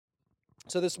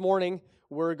So this morning,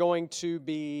 we're going to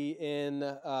be in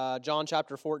John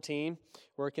chapter 14.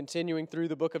 We're continuing through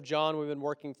the book of John. We've been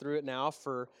working through it now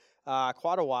for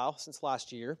quite a while, since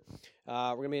last year.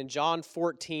 We're going to be in John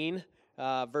 14,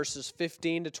 verses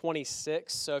 15 to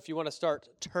 26. So if you want to start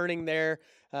turning there,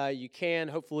 you can.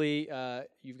 Hopefully,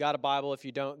 you've got a Bible. If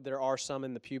you don't, there are some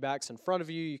in the pew backs in front of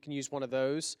you. You can use one of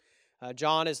those.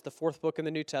 John is the fourth book in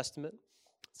the New Testament.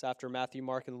 It's after Matthew,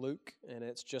 Mark, and Luke, and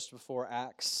it's just before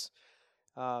Acts.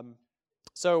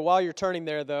 So while you're turning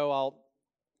there, though,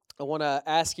 I want to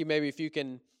ask you maybe if you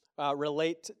can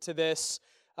relate to this.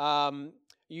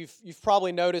 You've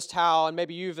probably noticed how, and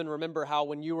maybe you even remember how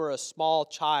when you were a small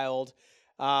child,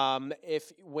 whenever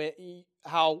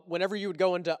you would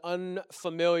go into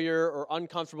unfamiliar or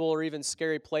uncomfortable or even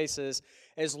scary places,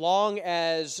 as long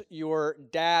as your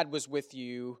dad was with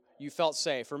you, you felt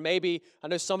safe. Or maybe, I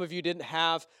know some of you didn't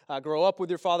grow up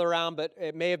with your father around, but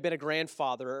it may have been a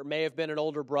grandfather, or it may have been an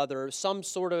older brother, or some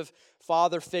sort of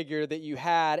father figure that you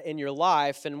had in your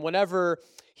life. And whenever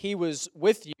he was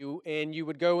with you and you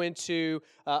would go into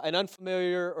an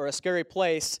unfamiliar or a scary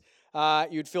place,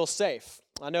 you'd feel safe.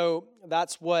 I know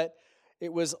that's what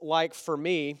it was like for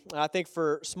me. I think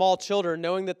for small children,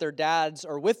 knowing that their dads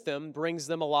are with them brings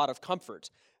them a lot of comfort,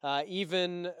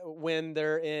 even when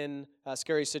they're in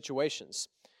scary situations.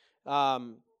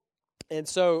 And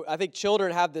so I think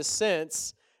children have this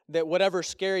sense that whatever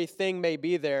scary thing may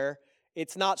be there,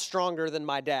 it's not stronger than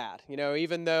my dad. You know,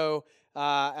 even though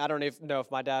I don't even know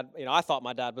if my dad, I thought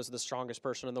my dad was the strongest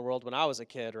person in the world when I was a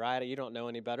kid, right? You don't know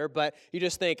any better, but you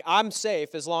just think, I'm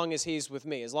safe as long as he's with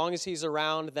me. As long as he's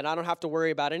around, then I don't have to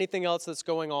worry about anything else that's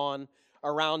going on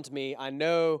around me. I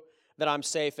know that I'm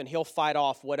safe, and he'll fight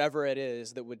off whatever it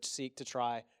is that would seek to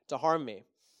try to harm me.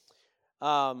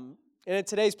 And in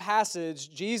today's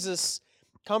passage, Jesus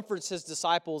comforts his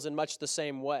disciples in much the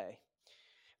same way.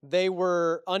 They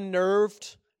were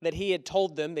unnerved that he had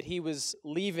told them that he was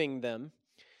leaving them.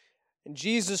 And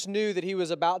Jesus knew that he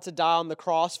was about to die on the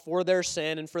cross for their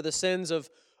sin and for the sins of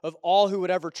all who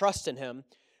would ever trust in him.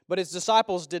 But his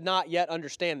disciples did not yet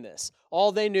understand this.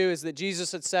 All they knew is that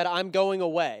Jesus had said, I'm going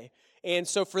away. And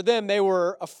so for them, they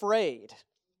were afraid.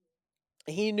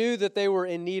 He knew that they were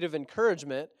in need of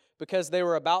encouragement because they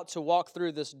were about to walk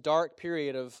through this dark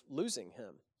period of losing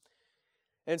him.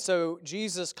 And so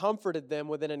Jesus comforted them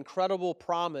with an incredible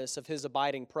promise of his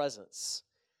abiding presence.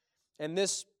 And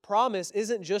this promise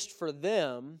isn't just for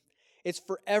them, it's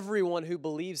for everyone who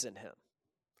believes in him.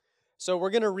 So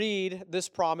we're going to read this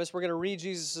promise. We're going to read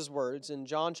Jesus' words in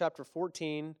John chapter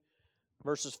 14,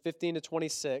 verses 15 to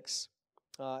 26.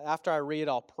 After I read,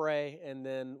 I'll pray, and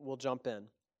then we'll jump in.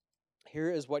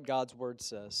 Here is what God's word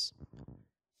says.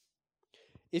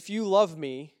 If you love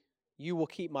me, you will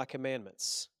keep my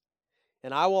commandments.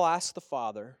 And I will ask the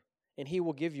Father, and he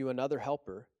will give you another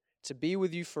helper to be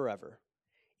with you forever,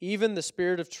 even the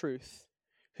Spirit of truth,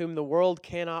 whom the world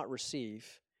cannot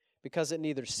receive, because it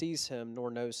neither sees him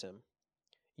nor knows him.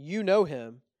 You know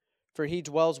him, for he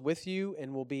dwells with you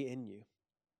and will be in you.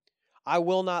 I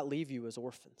will not leave you as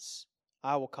orphans.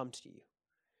 I will come to you.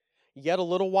 Yet a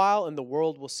little while, and the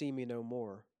world will see me no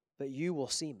more, but you will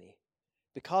see me.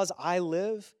 Because I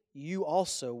live, you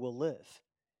also will live.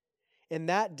 In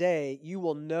that day you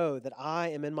will know that I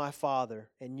am in my Father,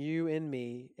 and you in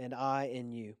me, and I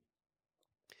in you.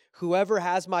 Whoever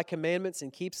has my commandments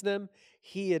and keeps them,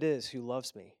 he it is who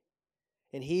loves me.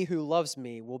 And he who loves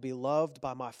me will be loved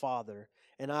by my Father,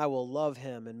 and I will love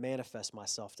him and manifest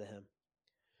myself to him.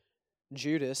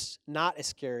 Judas, not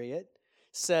Iscariot,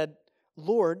 said,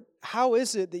 Lord, how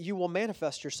is it that you will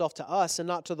manifest yourself to us and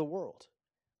not to the world?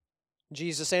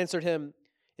 Jesus answered him,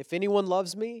 If anyone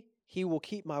loves me, he will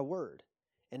keep my word,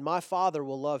 and my Father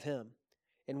will love him,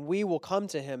 and we will come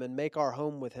to him and make our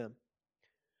home with him.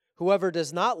 Whoever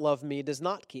does not love me does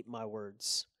not keep my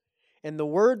words, and the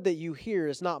word that you hear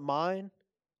is not mine,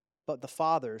 but the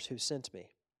Father's who sent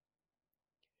me.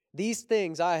 These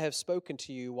things I have spoken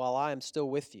to you while I am still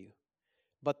with you,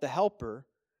 but the Helper,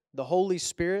 the Holy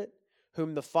Spirit,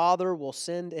 whom the Father will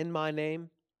send in my name,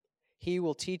 he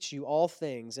will teach you all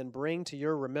things and bring to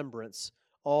your remembrance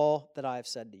all that I have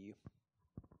said to you.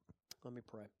 Let me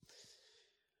pray.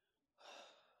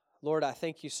 Lord, I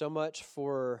thank you so much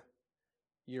for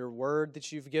your word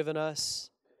that you've given us.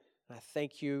 I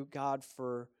thank you, God,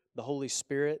 for the Holy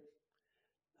Spirit.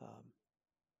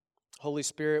 Holy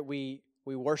Spirit, we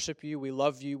worship you, we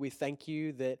love you, we thank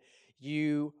you that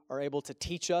you are able to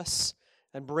teach us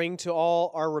and bring to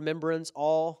all our remembrance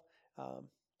all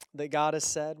that God has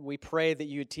said. We pray that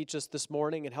you would teach us this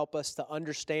morning and help us to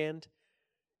understand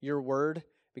your word,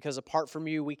 Because apart from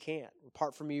you, we can't.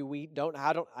 Apart from you,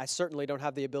 I certainly don't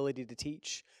have the ability to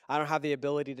teach. I don't have the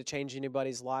ability to change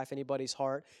anybody's life, anybody's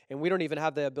heart. And we don't even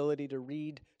have the ability to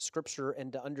read Scripture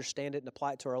and to understand it and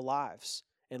apply it to our lives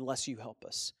unless you help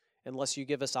us, unless you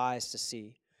give us eyes to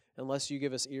see, unless you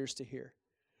give us ears to hear.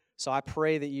 So I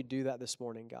pray that you do that this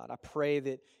morning, God. I pray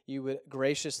that you would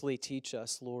graciously teach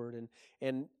us, Lord,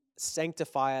 and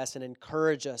sanctify us and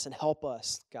encourage us and help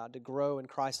us, God, to grow in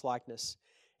Christ likeness.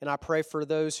 And I pray for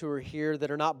those who are here that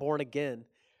are not born again,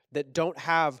 that don't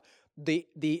have the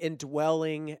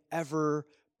indwelling,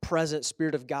 ever-present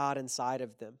Spirit of God inside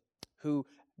of them, who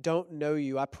don't know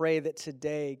you. I pray that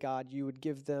today, God, you would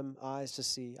give them eyes to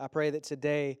see. I pray that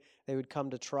today they would come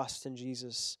to trust in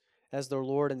Jesus as their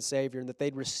Lord and Savior, and that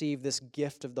they'd receive this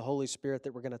gift of the Holy Spirit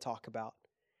that we're going to talk about.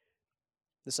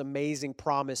 This amazing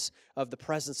promise of the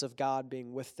presence of God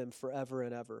being with them forever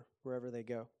and ever, wherever they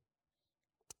go.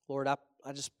 Lord, I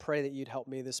just pray that you'd help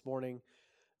me this morning.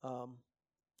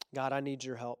 God, I need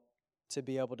your help to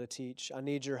be able to teach. I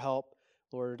need your help,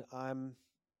 Lord. I'm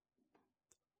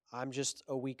just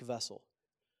a weak vessel.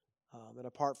 And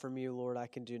apart from you, Lord, I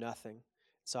can do nothing.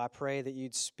 So I pray that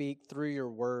you'd speak through your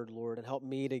word, Lord, and help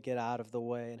me to get out of the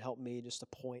way and help me just to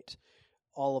point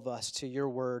all of us to your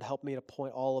word. Help me to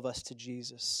point all of us to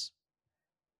Jesus.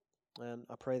 And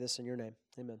I pray this in your name.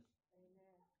 Amen.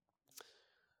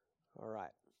 All right.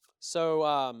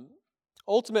 So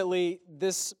ultimately,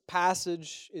 this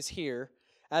passage is here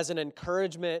as an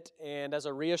encouragement and as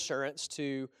a reassurance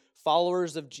to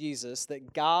followers of Jesus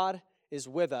that God is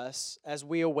with us as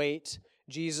we await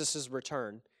Jesus'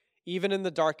 return, even in the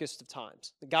darkest of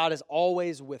times. God is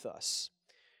always with us.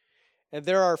 And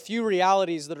there are a few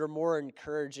realities that are more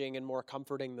encouraging and more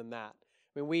comforting than that.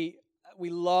 I mean, we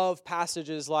love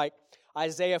passages like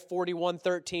Isaiah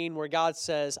 41:13, where God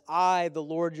says, I, the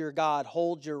Lord your God,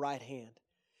 hold your right hand.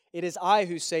 It is I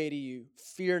who say to you,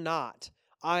 fear not,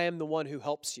 I am the one who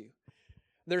helps you.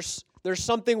 There's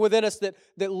something within us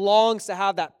that longs to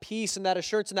have that peace and that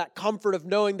assurance and that comfort of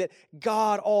knowing that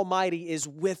God Almighty is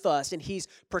with us and He's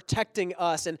protecting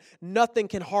us and nothing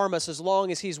can harm us as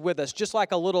long as He's with us, just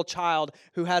like a little child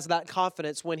who has that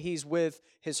confidence when he's with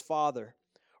his Father.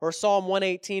 Or Psalm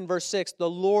 118, verse 6, the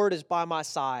Lord is by my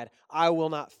side, I will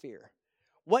not fear.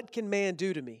 What can man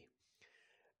do to me?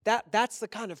 That's the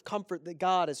kind of comfort that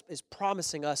God is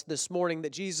promising us this morning,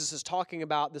 that Jesus is talking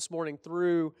about this morning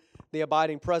through the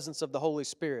abiding presence of the Holy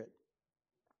Spirit.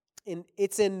 And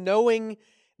it's in knowing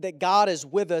that God is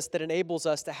with us that enables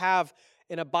us to have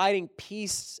an abiding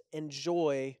peace and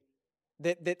joy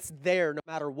that's there no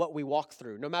matter what we walk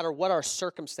through, no matter what our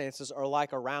circumstances are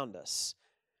like around us.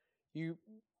 You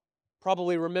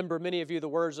probably remember, many of you, the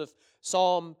words of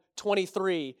Psalm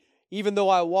 23, even though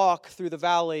I walk through the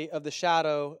valley of the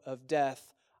shadow of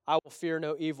death, I will fear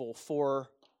no evil, for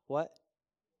what?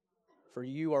 For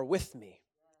you are with me.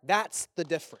 That's the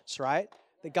difference, right?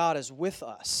 That God is with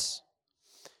us.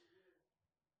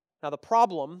 Now the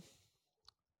problem,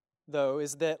 though,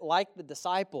 is that like the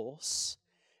disciples,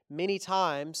 many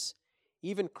times,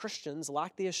 even Christians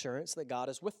lack the assurance that God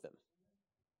is with them.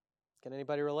 Can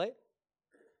anybody relate?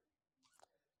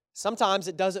 Sometimes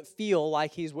it doesn't feel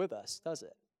like He's with us, does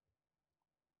it?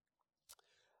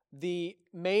 The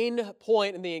main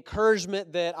point and the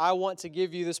encouragement that I want to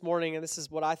give you this morning, and this is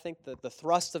what I think the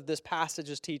thrust of this passage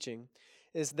is teaching,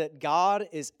 is that God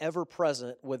is ever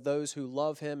present with those who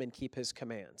love Him and keep His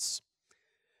commands.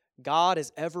 God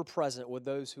is ever present with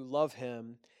those who love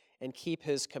Him and keep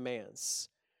His commands.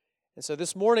 And so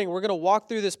this morning we're going to walk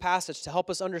through this passage to help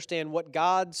us understand what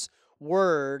God's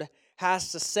Word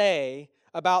has to say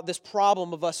about this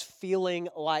problem of us feeling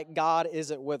like God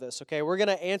isn't with us. Okay, we're going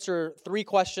to answer 3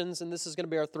 questions, and this is going to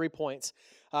be our 3 points.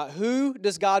 Who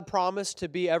does God promise to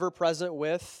be ever present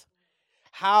with?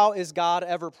 How is God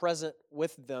ever present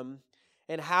with them?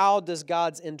 And how does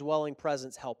God's indwelling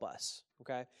presence help us?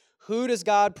 Okay, who does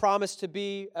God promise to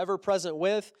be ever present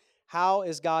with? How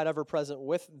is God ever present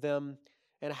with them?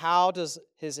 And how does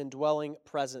His indwelling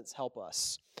presence help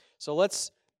us? So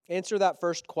let's answer that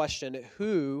first question.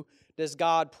 Who does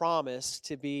God promise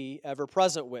to be ever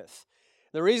present with?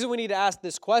 The reason we need to ask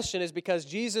this question is because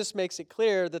Jesus makes it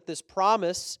clear that this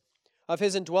promise of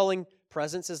His indwelling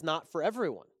presence is not for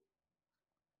everyone.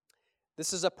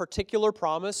 This is a particular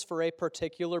promise for a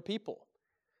particular people.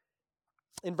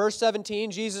 In verse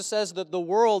 17, Jesus says that the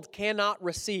world cannot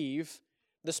receive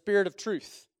the Spirit of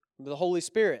truth, the Holy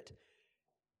Spirit,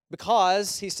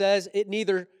 because, He says, it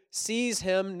neither sees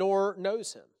Him nor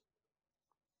knows Him.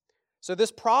 So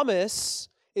this promise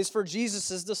is for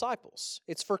Jesus' disciples.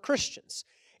 It's for Christians.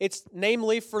 It's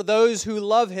namely for those who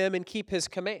love Him and keep His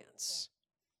commands.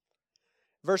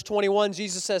 Verse 21,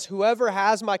 Jesus says, "Whoever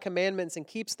has my commandments and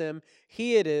keeps them,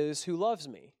 he it is who loves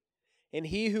me. And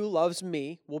he who loves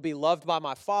me will be loved by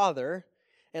my Father,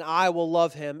 and I will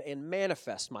love him and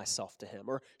manifest myself to him,"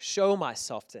 or show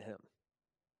myself to him.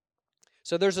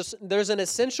 So there's an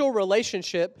essential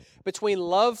relationship between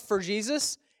love for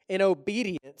Jesus and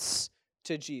obedience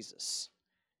to Jesus.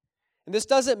 And this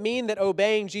doesn't mean that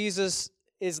obeying Jesus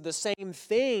is the same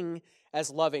thing as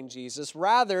loving Jesus.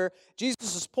 Rather,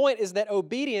 Jesus' point is that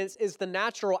obedience is the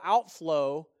natural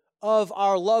outflow of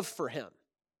our love for him.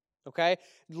 Okay?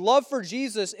 Love for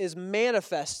Jesus is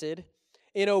manifested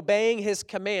in obeying his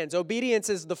commands. Obedience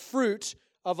is the fruit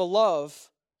of a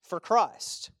love for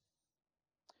Christ.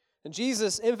 And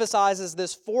Jesus emphasizes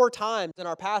this 4 times in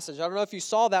our passage. I don't know if you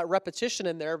saw that repetition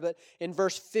in there, but in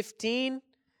verse 15,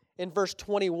 in verse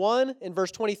 21, in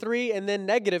verse 23, and then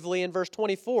negatively in verse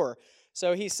 24.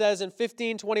 So he says in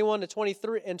 15, 21 to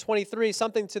 23, and 23,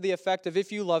 something to the effect of,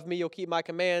 "If you love me, you'll keep my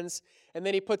commands." And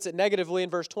then he puts it negatively in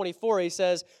verse 24. He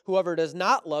says, "Whoever does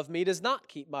not love me does not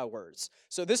keep my words."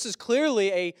 So this is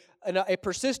clearly a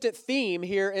persistent theme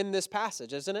here in this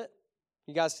passage, isn't it?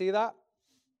 You guys see that?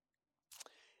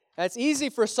 And it's easy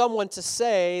for someone to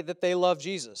say that they love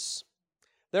Jesus.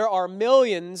 There are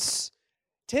millions,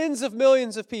 tens of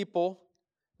millions of people,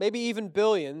 maybe even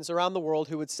billions around the world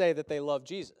who would say that they love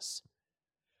Jesus.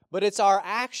 But it's our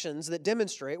actions that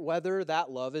demonstrate whether that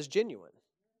love is genuine.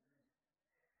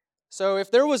 So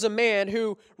if there was a man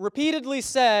who repeatedly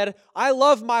said, "I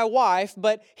love my wife,"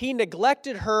 but he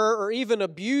neglected her or even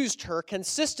abused her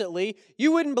consistently,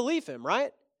 you wouldn't believe him,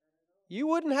 right? You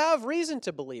wouldn't have reason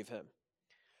to believe him.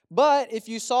 But if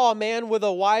you saw a man with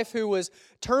a wife who was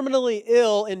terminally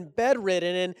ill and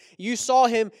bedridden, and you saw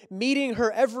him meeting her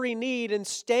every need and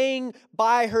staying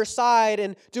by her side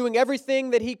and doing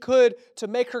everything that he could to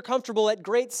make her comfortable at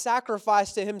great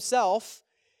sacrifice to himself,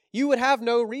 you would have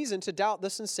no reason to doubt the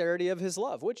sincerity of his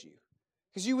love, would you?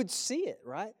 Because you would see it,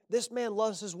 right? This man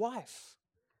loves his wife.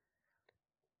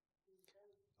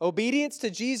 Obedience to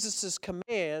Jesus'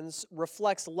 commands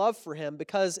reflects love for him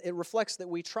because it reflects that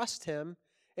we trust him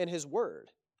and his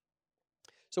word.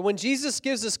 So when Jesus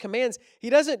gives us commands, he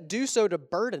doesn't do so to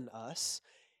burden us.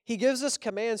 He gives us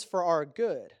commands for our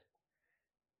good.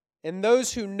 And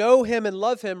those who know him and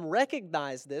love him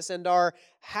recognize this and are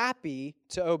happy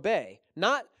to obey.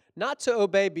 Not to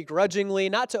obey begrudgingly,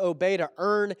 not to obey to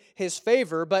earn his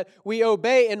favor, but we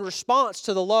obey in response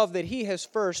to the love that he has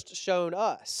first shown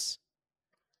us.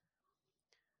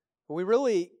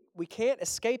 We can't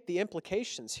escape the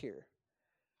implications here.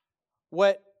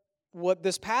 What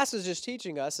this passage is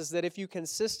teaching us is that if you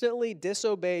consistently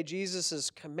disobey Jesus'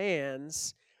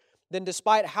 commands, then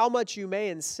despite how much you may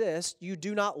insist, you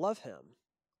do not love him.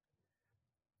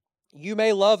 You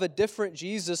may love a different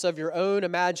Jesus of your own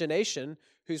imagination,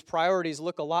 whose priorities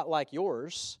look a lot like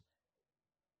yours,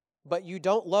 but you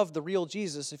don't love the real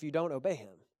Jesus if you don't obey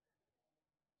him.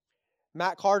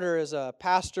 Matt Carter is a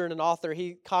pastor and an author.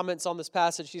 He comments on this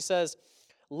passage. He says,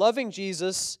 "Loving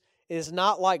Jesus is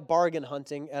not like bargain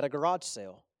hunting at a garage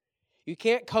sale. You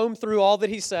can't comb through all that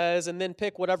he says and then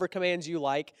pick whatever commands you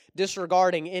like,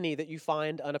 disregarding any that you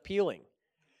find unappealing.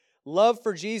 Love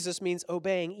for Jesus means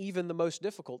obeying even the most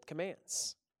difficult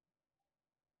commands."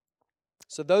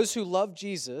 So those who love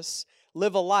Jesus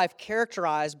live a life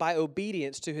characterized by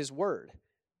obedience to his word.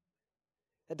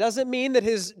 It doesn't mean that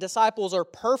his disciples are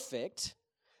perfect.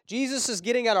 Jesus is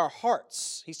getting at our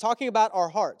hearts. He's talking about our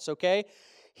hearts, okay?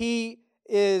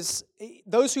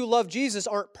 Those who love Jesus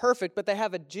aren't perfect, but they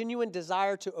have a genuine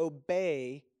desire to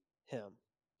obey him.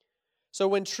 So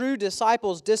when true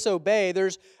disciples disobey,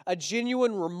 there's a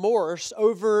genuine remorse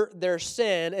over their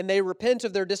sin, and they repent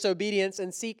of their disobedience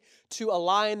and seek to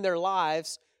align their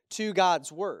lives to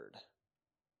God's word.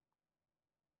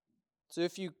 So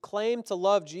if you claim to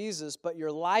love Jesus, but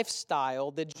your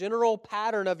lifestyle, the general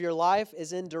pattern of your life,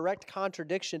 is in direct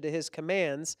contradiction to his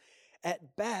commands,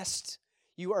 at best,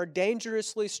 you are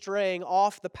dangerously straying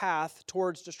off the path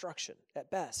towards destruction, at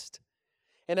best.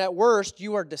 And at worst,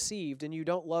 you are deceived and you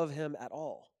don't love him at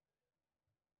all.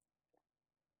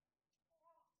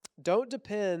 Don't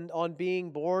depend on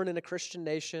being born in a Christian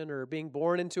nation or being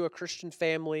born into a Christian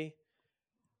family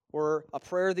or a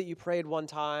prayer that you prayed one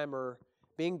time or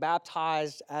being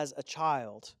baptized as a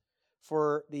child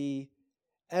for the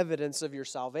evidence of your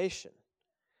salvation.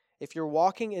 If you're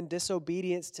walking in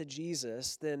disobedience to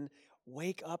Jesus, then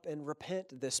wake up and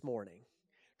repent this morning.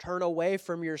 Turn away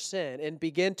from your sin and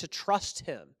begin to trust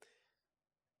him.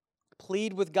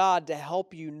 Plead with God to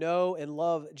help you know and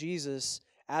love Jesus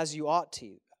as you ought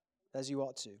to.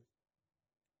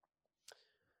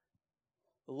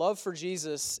 Love for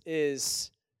Jesus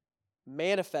is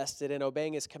manifested in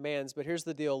obeying His commands. But here's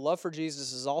the deal. Love for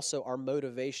Jesus is also our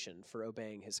motivation for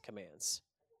obeying His commands.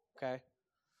 Okay?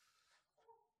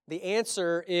 The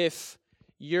answer, if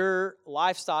your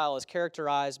lifestyle is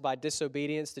characterized by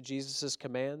disobedience to Jesus'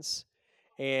 commands,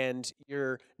 and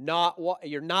you're not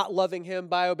loving Him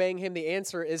by obeying Him, the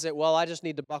answer isn't, well, I just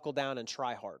need to buckle down and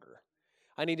try harder.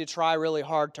 I need to try really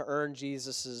hard to earn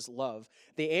Jesus' love.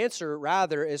 The answer,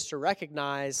 rather, is to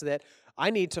recognize that I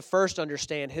need to first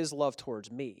understand His love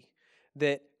towards me,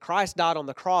 that Christ died on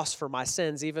the cross for my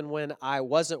sins even when I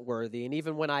wasn't worthy and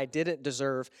even when I didn't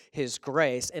deserve His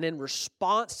grace. And in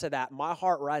response to that, my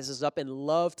heart rises up in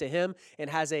love to Him and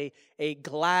has a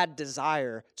glad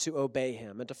desire to obey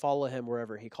Him and to follow Him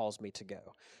wherever He calls me to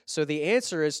go. So the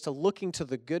answer is to looking to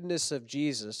the goodness of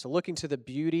Jesus, to looking to the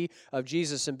beauty of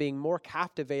Jesus and being more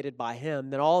captivated by Him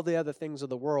than all the other things of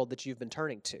the world that you've been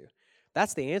turning to.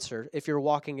 That's the answer if you're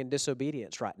walking in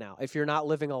disobedience right now, if you're not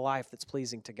living a life that's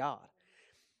pleasing to God.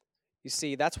 You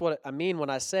see, that's what I mean when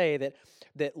I say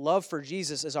that love for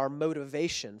Jesus is our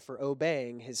motivation for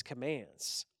obeying His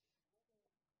commands.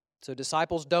 So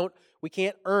disciples we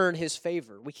can't earn His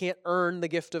favor. We can't earn the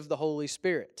gift of the Holy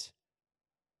Spirit.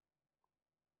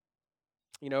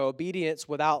 You know, obedience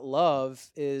without love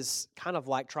is kind of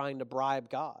like trying to bribe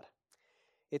God.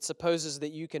 It supposes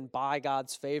that you can buy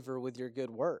God's favor with your good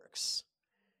works.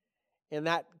 And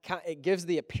it gives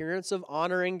the appearance of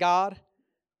honoring God,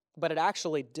 but it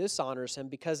actually dishonors Him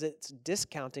because it's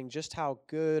discounting just how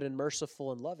good and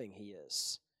merciful and loving He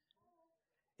is.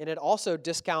 And it also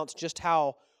discounts just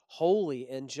how holy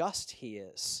and just He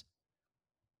is.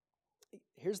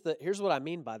 Here's what I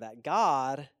mean by that.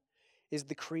 God is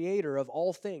the creator of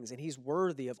all things, and He's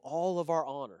worthy of all of our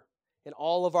honor and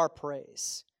all of our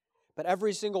praise. But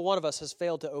every single one of us has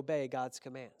failed to obey God's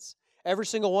commands. Every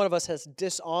single one of us has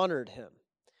dishonored Him.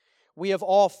 We have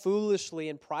all foolishly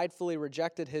and pridefully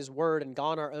rejected His word and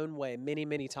gone our own way many,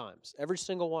 many times. Every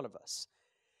single one of us.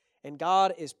 And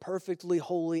God is perfectly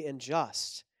holy and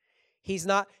just. He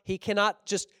cannot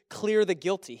just clear the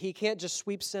guilty. He can't just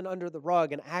sweep sin under the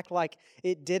rug and act like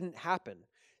it didn't happen.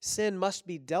 Sin must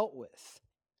be dealt with.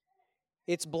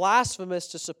 It's blasphemous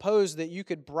to suppose that you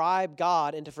could bribe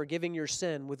God into forgiving your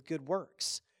sin with good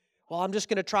works. Well, I'm just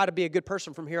going to try to be a good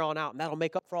person from here on out, and that'll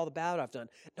make up for all the bad I've done.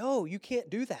 No, you can't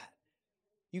do that.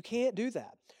 You can't do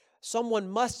that. Someone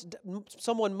must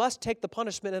take the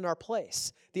punishment in our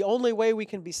place. The only way we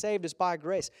can be saved is by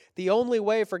grace. The only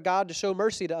way for God to show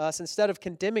mercy to us instead of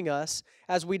condemning us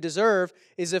as we deserve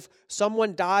is if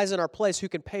someone dies in our place who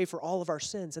can pay for all of our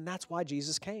sins, and that's why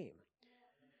Jesus came.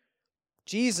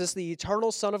 Jesus, the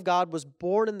eternal Son of God, was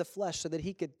born in the flesh so that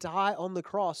He could die on the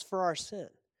cross for our sin.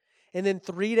 And then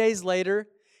 3 days later,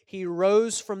 He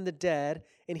rose from the dead,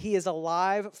 and He is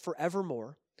alive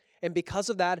forevermore. And because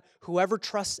of that, whoever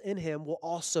trusts in Him will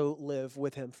also live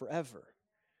with Him forever.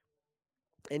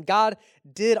 And God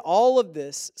did all of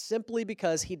this simply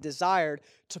because He desired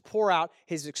to pour out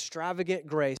His extravagant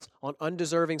grace on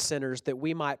undeserving sinners that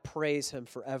we might praise Him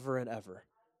forever and ever.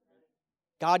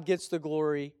 God gets the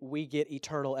glory, we get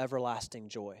eternal, everlasting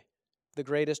joy. The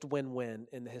greatest win-win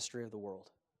in the history of the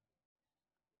world.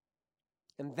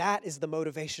 And that is the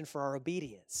motivation for our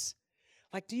obedience.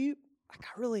 Do you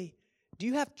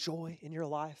have joy in your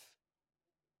life?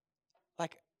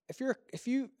 If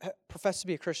you profess to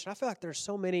be a Christian, I feel like there's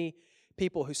so many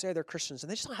people who say they're Christians and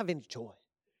they just don't have any joy.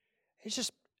 It's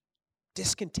just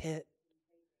discontent.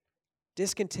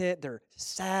 They're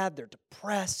sad, they're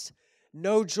depressed,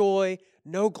 no joy,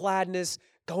 no gladness,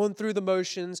 going through the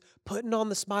motions, putting on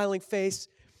the smiling face.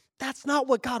 That's not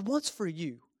what God wants for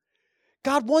you.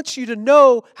 God wants you to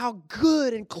know how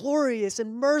good and glorious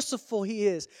and merciful He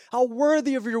is, how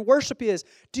worthy of your worship He is.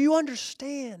 Do you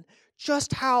understand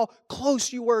just how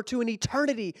close you were to an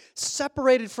eternity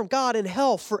separated from God in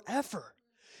hell forever?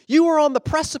 You were on the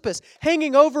precipice,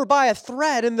 hanging over by a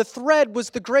thread, and the thread was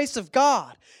the grace of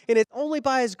God. And it's only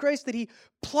by His grace that He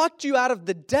plucked you out of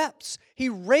the depths. He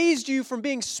raised you from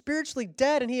being spiritually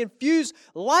dead, and He infused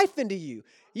life into you.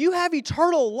 You have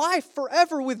eternal life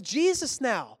forever with Jesus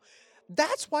now.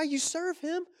 That's why you serve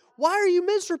Him. Why are you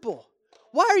miserable?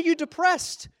 Why are you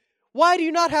depressed? Why do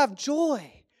you not have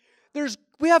joy?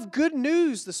 We have good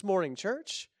news this morning,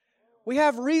 church. We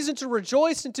have reason to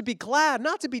rejoice and to be glad,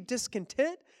 not to be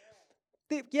discontent.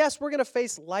 Yes, we're going to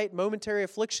face light, momentary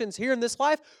afflictions here in this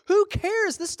life. Who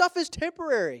cares? This stuff is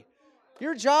temporary.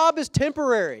 Your job is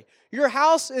temporary. Your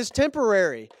house is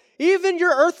temporary. Even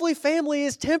your earthly family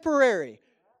is temporary.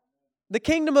 The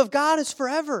kingdom of God is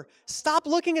forever. Stop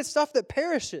looking at stuff that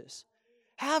perishes.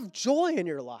 Have joy in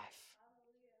your life.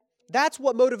 That's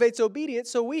what motivates obedience.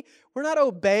 So we're not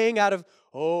obeying out of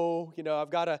oh, I've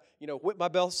got to, whip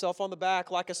myself on the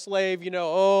back like a slave,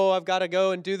 oh, I've got to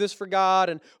go and do this for God,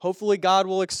 and hopefully God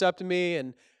will accept me.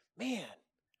 And man,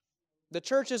 the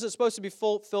church isn't supposed to be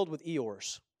filled with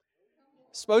Eeyores.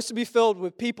 It's supposed to be filled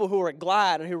with people who are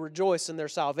glad and who rejoice in their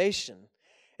salvation.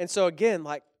 And so again,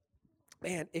 like,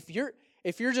 man, if you're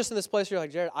just in this place where you're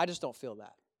like, Jared, I just don't feel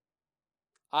that.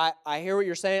 I hear what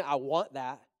you're saying. I want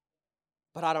that,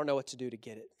 but I don't know what to do to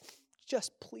get it.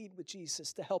 Just plead with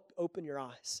Jesus to help open your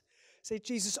eyes. Say,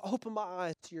 Jesus, open my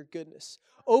eyes to your goodness.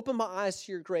 Open my eyes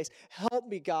to your grace. Help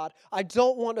me, God. I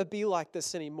don't want to be like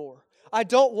this anymore. I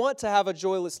don't want to have a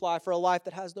joyless life or a life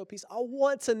that has no peace. I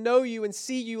want to know you and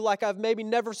see you like I've maybe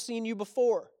never seen you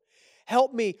before.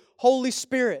 Help me, Holy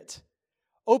Spirit.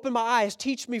 Open my eyes.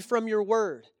 Teach me from your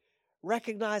word.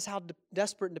 Recognize how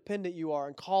desperate and dependent you are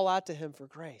and call out to him for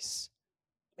grace.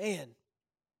 Man,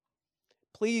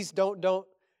 please don't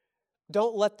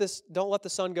let the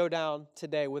sun go down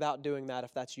today without doing that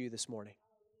if that's you this morning.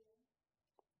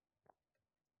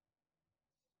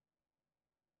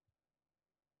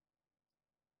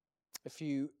 If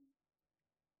you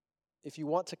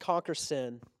want to conquer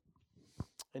sin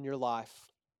in your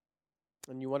life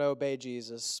and you want to obey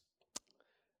Jesus,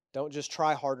 don't just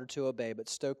try harder to obey, but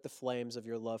stoke the flames of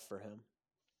your love for him.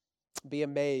 Be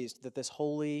amazed that this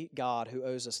holy God who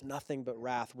owes us nothing but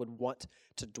wrath would want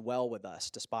to dwell with us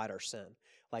despite our sin.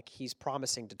 Like he's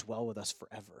promising to dwell with us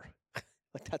forever.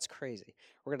 Like that's crazy.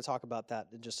 We're going to talk about that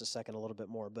in just a second a little bit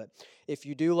more. But if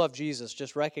you do love Jesus,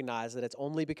 just recognize that it's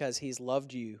only because he's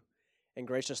loved you and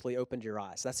graciously opened your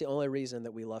eyes. That's the only reason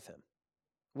that we love him.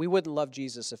 We wouldn't love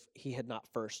Jesus if he had not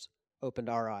first opened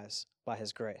our eyes by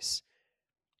his grace.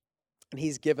 And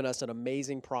he's given us an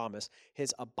amazing promise,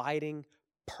 his abiding,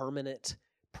 permanent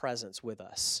presence with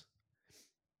us.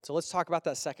 So let's talk about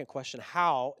that second question.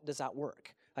 How does that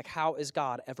work? Like, how is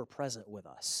God ever present with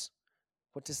us?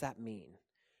 What does that mean?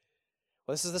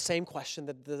 Well, this is the same question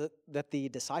that the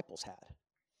disciples had.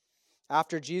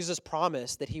 After Jesus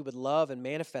promised that he would love and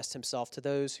manifest himself to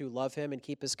those who love him and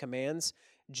keep his commands,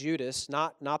 Judas,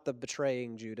 not the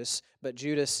betraying Judas, but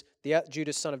Judas,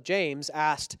 son of James,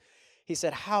 asked, he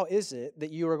said, how is it that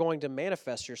you are going to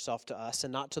manifest yourself to us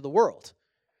and not to the world?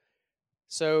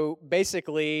 So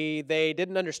basically, they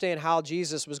didn't understand how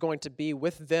Jesus was going to be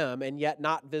with them and yet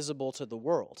not visible to the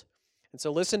world. And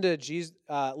so listen to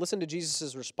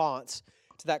Jesus' response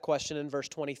to that question in verse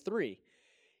 23.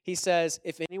 He says,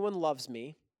 if anyone loves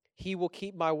me, he will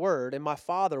keep my word, and my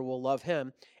Father will love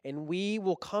him, and we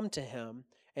will come to him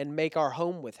and make our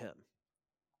home with him.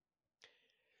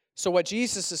 So what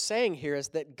Jesus is saying here is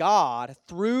that God,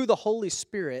 through the Holy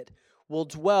Spirit, will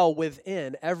dwell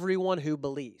within everyone who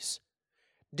believes.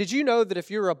 Did you know that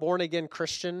if you're a born-again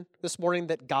Christian this morning,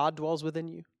 that God dwells within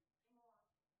you?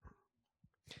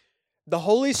 The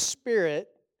Holy Spirit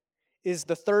is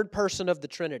the third person of the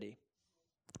Trinity.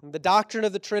 The doctrine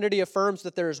of the Trinity affirms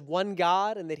that there is one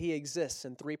God and that he exists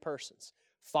in three persons: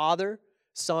 Father,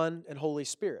 Son, and Holy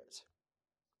Spirit.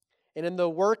 And in the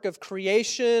work of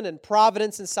creation and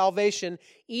providence and salvation,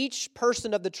 each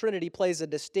person of the Trinity plays a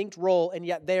distinct role, and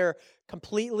yet they're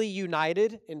completely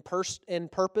united in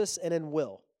purpose and in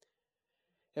will.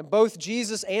 And both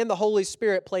Jesus and the Holy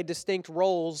Spirit play distinct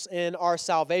roles in our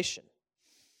salvation.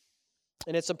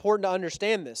 And it's important to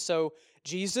understand this. So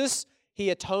Jesus, he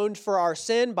atoned for our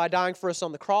sin by dying for us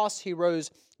on the cross. He rose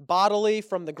bodily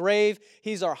from the grave.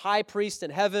 He's our high priest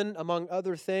in heaven, among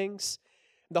other things.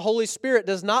 The Holy Spirit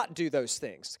does not do those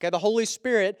things. Okay, the Holy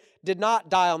Spirit did not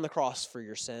die on the cross for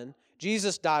your sin.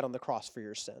 Jesus died on the cross for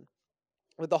your sin.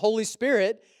 With the Holy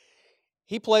Spirit,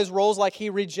 he plays roles like he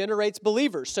regenerates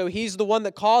believers. So he's the one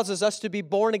that causes us to be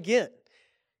born again.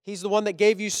 He's the one that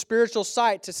gave you spiritual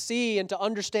sight to see and to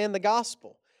understand the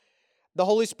gospel. The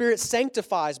Holy Spirit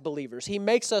sanctifies believers. He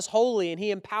makes us holy and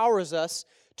he empowers us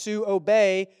to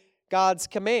obey God's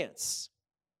commands.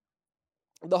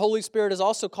 The Holy Spirit is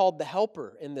also called the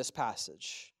helper in this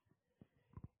passage.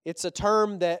 It's a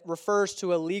term that refers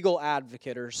to a legal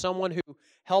advocate or someone who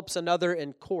helps another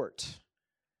in court.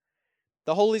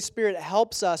 The Holy Spirit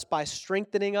helps us by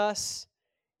strengthening us,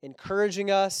 encouraging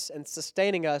us, and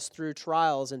sustaining us through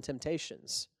trials and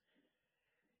temptations.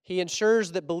 He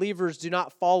ensures that believers do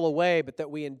not fall away, but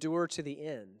that we endure to the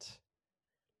end.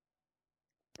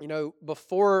 You know,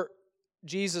 before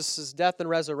Jesus' death and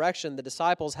resurrection, the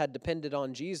disciples had depended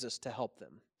on Jesus to help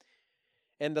them.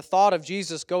 And the thought of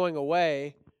Jesus going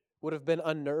away would have been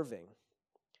unnerving.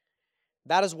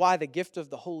 That is why the gift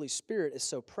of the Holy Spirit is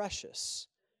so precious.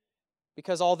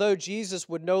 Because although Jesus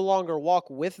would no longer walk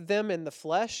with them in the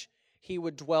flesh, he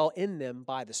would dwell in them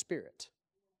by the Spirit.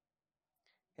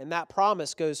 And that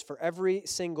promise goes for every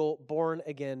single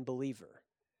born-again believer.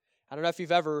 I don't know if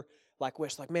you've ever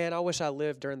wished, man, I wish I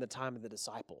lived during the time of the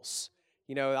disciples.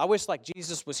 I wish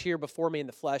Jesus was here before me in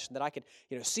the flesh and that I could,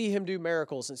 see him do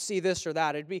miracles and see this or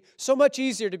that. It'd be so much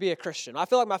easier to be a Christian. I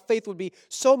feel like my faith would be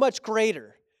so much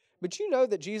greater. But you know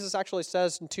that Jesus actually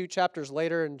says in 2 chapters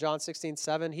later in John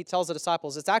 16:7, he tells the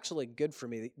disciples, it's actually good for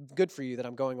you that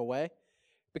I'm going away.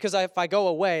 Because if I go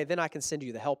away, then I can send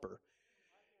you the helper.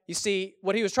 You see,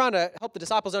 what he was trying to help the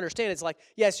disciples understand is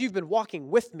yes, you've been walking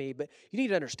with me, but you need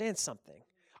to understand something.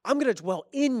 I'm going to dwell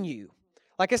in you.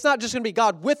 It's not just going to be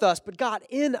God with us, but God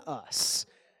in us.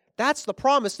 That's the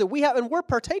promise that we have, and we're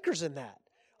partakers in that.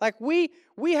 We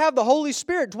have the Holy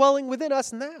Spirit dwelling within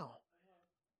us now.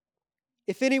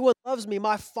 If anyone loves me,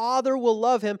 my Father will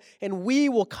love him, and we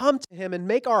will come to him and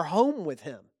make our home with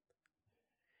him.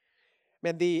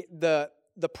 Man, the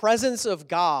presence of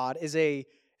God is a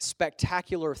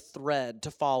spectacular thread to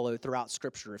follow throughout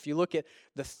Scripture. If you look at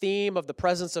the theme of the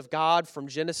presence of God from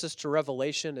Genesis to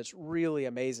Revelation, it's really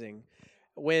amazing.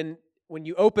 When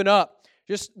you open up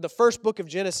just the first book of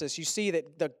Genesis, you see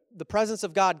that the presence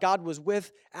of God was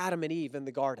with Adam and Eve in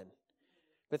the garden.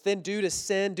 But then due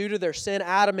to their sin,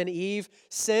 Adam and Eve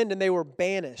sinned and they were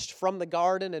banished from the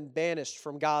garden and banished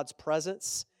from God's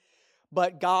presence.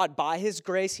 But God, by His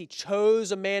grace, He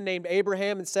chose a man named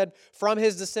Abraham and said, from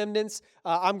his descendants,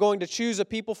 I'm going to choose a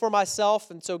people for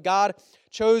myself. And so God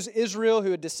chose Israel,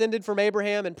 who had descended from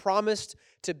Abraham, and promised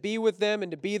to be with them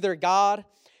and to be their God.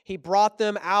 He brought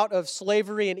them out of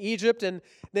slavery in Egypt, and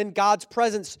then God's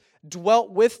presence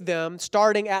dwelt with them,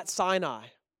 starting at Sinai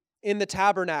in the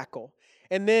tabernacle.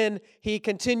 And then He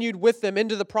continued with them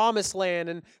into the promised land,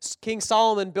 and King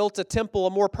Solomon built a temple, a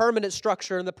more permanent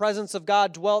structure, and the presence of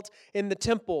God dwelt in the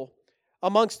temple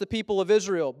amongst the people of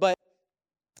Israel. But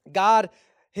God,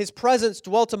 His presence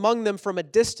dwelt among them from a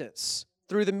distance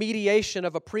through the mediation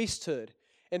of a priesthood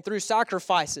and through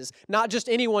sacrifices. Not just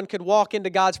anyone could walk into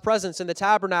God's presence in the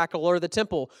tabernacle or the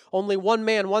temple. Only one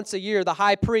man once a year, the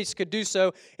high priest, could do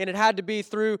so, and it had to be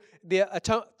through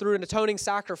an atoning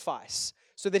sacrifice,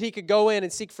 so that He could go in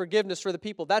and seek forgiveness for the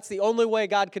people. That's the only way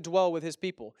God could dwell with His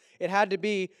people. It had to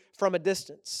be from a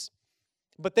distance.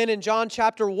 But then in John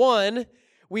chapter 1,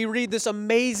 we read this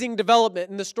amazing development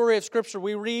in the story of Scripture.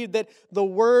 We read that the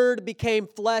Word became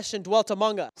flesh and dwelt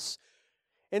among us.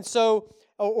 And so,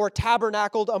 or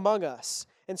tabernacled among us.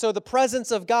 And so the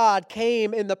presence of God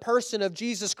came in the person of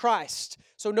Jesus Christ.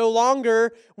 So no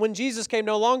longer, when Jesus came,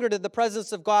 no longer did the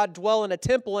presence of God dwell in a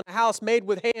temple, in a house made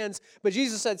with hands, but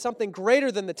Jesus said something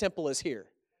greater than the temple is here.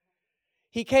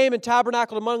 He came and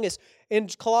tabernacled among us. In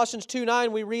Colossians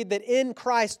 2:9, we read that in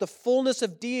Christ the fullness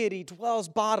of deity dwells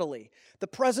bodily. The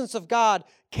presence of God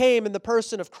came in the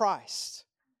person of Christ.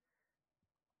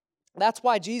 That's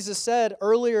why Jesus said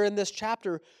earlier in this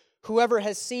chapter, whoever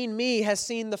has seen me has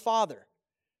seen the Father.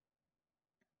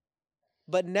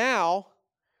 But now,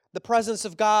 the presence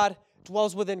of God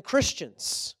dwells within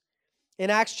Christians. In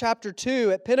Acts chapter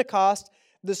 2, at Pentecost,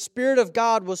 the Spirit of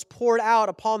God was poured out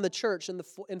upon the church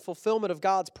in fulfillment of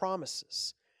God's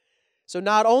promises. So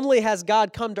not only has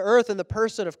God come to earth in the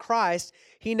person of Christ,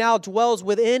 He now dwells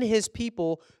within His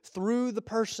people through the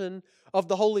person of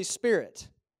the Holy Spirit.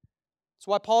 That's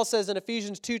why Paul says in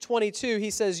Ephesians 2:22, he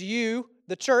says, you,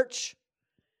 the church,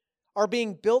 are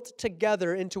being built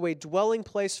together into a dwelling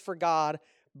place for God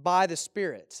by the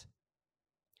Spirit.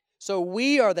 So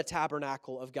we are the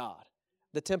tabernacle of God,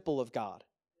 the temple of God.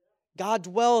 God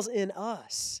dwells in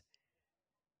us.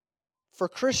 For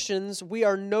Christians, we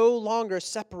are no longer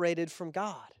separated from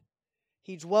God.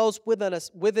 He dwells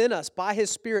within us by His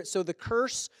Spirit, so the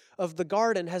curse of the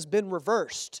garden has been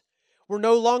reversed. We're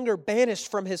no longer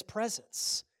banished from His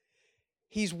presence.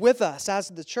 He's with us as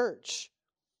the church.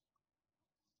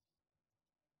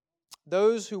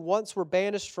 Those who once were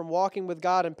banished from walking with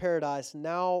God in paradise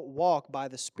now walk by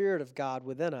the Spirit of God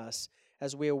within us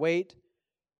as we await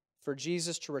for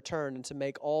Jesus to return and to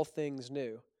make all things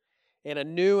new. And a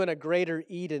new and a greater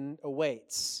Eden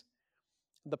awaits.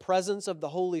 The presence of the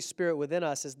Holy Spirit within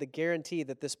us is the guarantee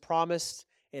that this promised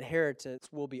inheritance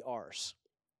will be ours.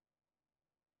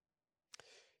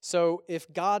 So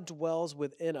if God dwells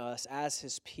within us as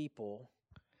His people,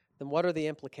 then what are the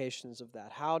implications of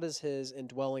that? How does His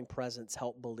indwelling presence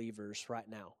help believers right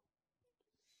now?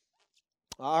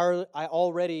 I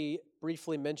already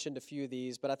briefly mentioned a few of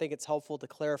these, but I think it's helpful to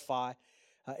clarify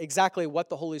exactly what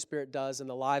the Holy Spirit does in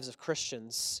the lives of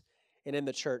Christians and in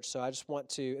the church. So I just want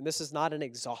to, and this is not an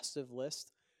exhaustive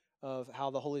list of how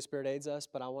the Holy Spirit aids us,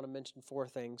 but I want to mention 4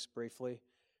 things briefly.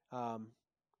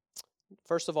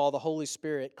 First of all, the Holy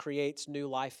Spirit creates new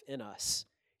life in us.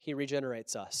 He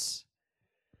regenerates us.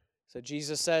 So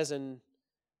Jesus says in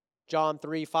John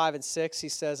 3, 5, and 6, he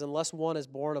says, unless one is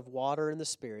born of water and the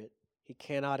Spirit, he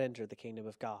cannot enter the kingdom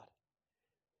of God.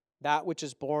 That which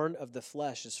is born of the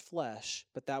flesh is flesh,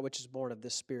 but that which is born of the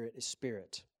Spirit is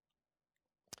spirit.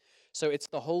 So it's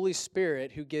the Holy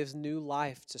Spirit who gives new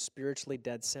life to spiritually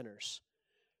dead sinners.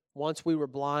 Once we were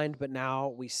blind, but now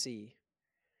we see.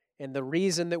 And the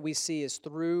reason that we see is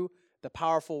through the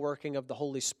powerful working of the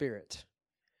Holy Spirit.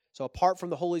 So apart from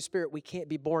the Holy Spirit, we can't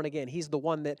be born again. He's the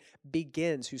one that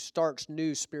begins, who starts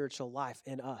new spiritual life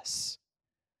in us.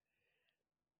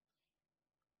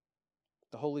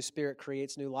 The Holy Spirit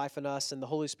creates new life in us, and the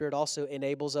Holy Spirit also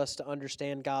enables us to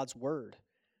understand God's Word.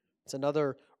 It's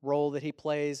another role that He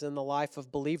plays in the life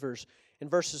of believers. In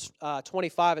verses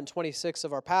 25 and 26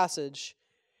 of our passage,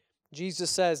 Jesus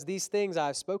says, these things I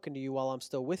have spoken to you while I'm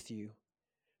still with you,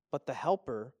 but the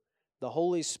Helper, the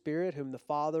Holy Spirit, whom the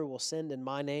Father will send in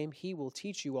my name, He will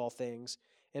teach you all things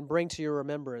and bring to your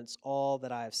remembrance all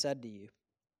that I have said to you.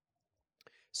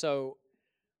 So,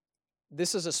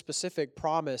 this is a specific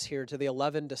promise here to the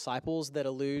 11 disciples that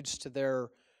alludes to their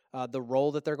the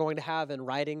role that they're going to have in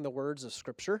writing the words of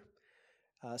Scripture.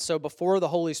 So before the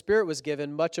Holy Spirit was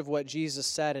given, much of what Jesus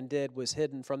said and did was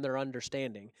hidden from their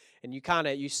understanding. And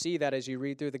you see that as you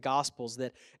read through the Gospels,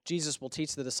 that Jesus will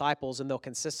teach the disciples and they'll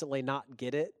consistently not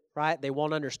get it, right? They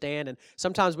won't understand. And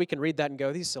sometimes we can read that and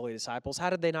go, these silly disciples, how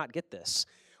did they not get this?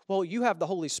 Well, you have the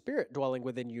Holy Spirit dwelling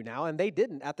within you now, and they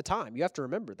didn't at the time. You have to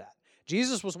remember that.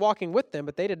 Jesus was walking with them,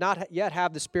 but they did not yet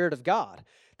have the Spirit of God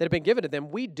that had been given to them.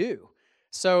 We do.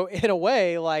 So in a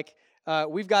way,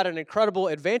 we've got an incredible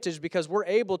advantage because we're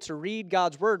able to read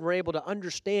God's Word. We're able to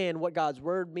understand what God's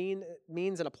Word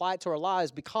means and apply it to our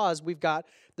lives because we've got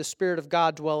the Spirit of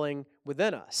God dwelling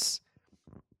within us.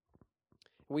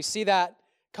 We see that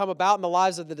come about in the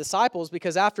lives of the disciples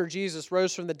because after Jesus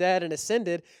rose from the dead and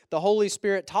ascended, the Holy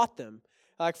Spirit taught them.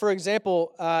 Like, for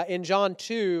example, in John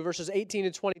 2, verses 18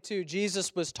 and 22,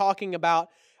 Jesus was talking about,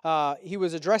 he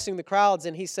was addressing the crowds,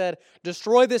 and he said,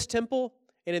 destroy this temple,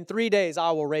 and in 3 days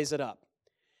I will raise it up.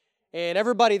 And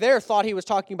everybody there thought he was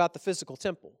talking about the physical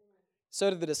temple. So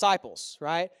did the disciples,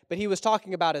 right? But he was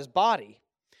talking about his body.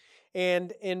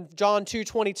 And in John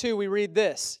 2:22, we read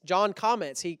this. John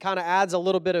comments. He kind of adds a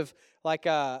little bit of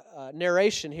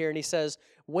narration here, and he says,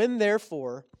 when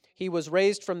therefore he was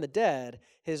raised from the dead,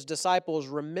 his disciples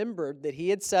remembered that he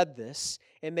had said this,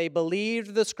 and they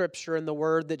believed the Scripture and the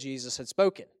word that Jesus had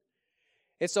spoken.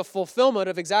 It's a fulfillment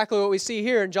of exactly what we see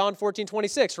here in John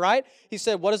 14:26, right? He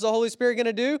said, what is the Holy Spirit going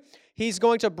to do? He's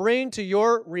going to bring to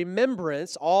your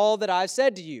remembrance all that I've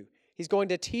said to you. He's going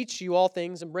to teach you all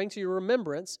things and bring to your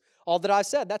remembrance all that I've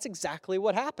said. That's exactly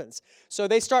what happens. So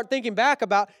they start thinking back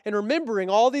about and remembering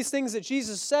all these things that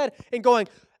Jesus said and going,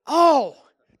 oh,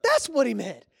 that's what he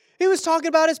meant. He was talking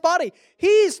about his body.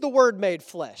 He's the Word made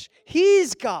flesh.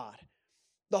 He's God.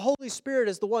 The Holy Spirit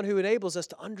is the one who enables us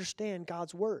to understand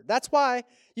God's Word. That's why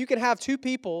you can have two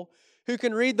people who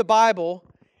can read the Bible,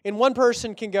 and one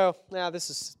person can go,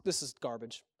 this is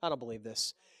garbage. I don't believe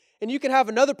this. And you can have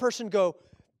another person go,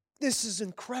 this is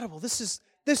incredible. This is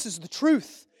the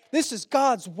truth. This is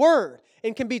God's Word,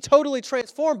 and can be totally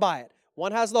transformed by it.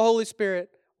 One has the Holy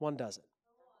Spirit, one doesn't.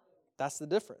 That's the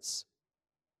difference.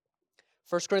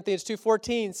 1 Corinthians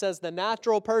 2:14 says, the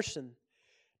natural person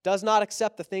does not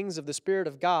accept the things of the Spirit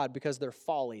of God because they're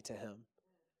folly to him.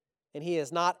 And he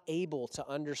is not able to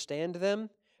understand them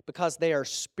because they are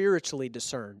spiritually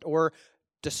discerned or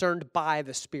discerned by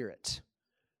the Spirit.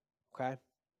 Okay?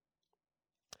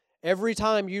 Every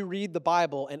time you read the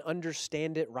Bible and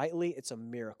understand it rightly, it's a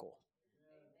miracle.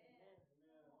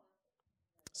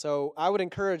 So I would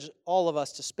encourage all of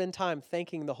us to spend time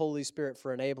thanking the Holy Spirit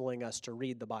for enabling us to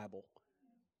read the Bible.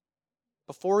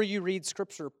 Before you read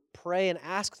Scripture, pray and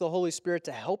ask the Holy Spirit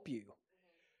to help you.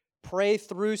 Pray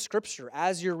through Scripture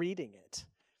as you're reading it.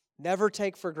 Never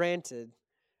take for granted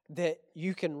that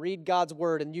you can read God's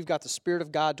Word and you've got the Spirit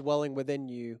of God dwelling within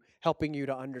you, helping you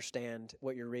to understand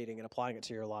what you're reading and applying it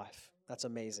to your life. That's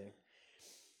amazing.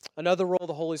 Another role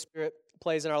the Holy Spirit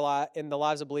plays in the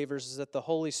lives of believers is that the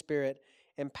Holy Spirit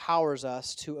empowers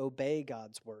us to obey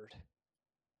God's Word.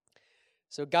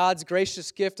 So God's gracious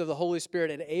gift of the Holy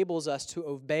Spirit enables us to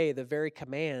obey the very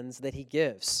commands that He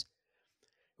gives.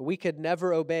 We could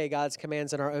never obey God's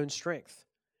commands in our own strength.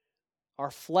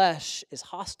 Our flesh is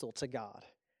hostile to God.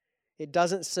 It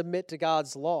doesn't submit to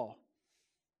God's law.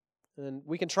 And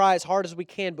we can try as hard as we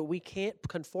can, but we can't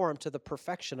conform to the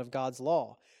perfection of God's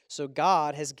law. So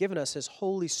God has given us His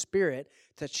Holy Spirit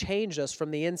to change us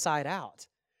from the inside out.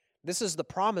 This is the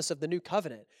promise of the new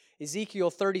covenant. Ezekiel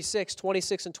 36,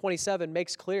 26, and 27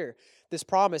 makes clear this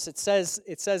promise. It says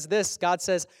this, God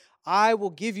says, I will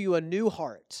give you a new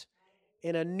heart,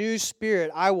 and a new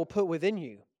spirit I will put within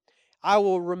you. I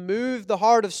will remove the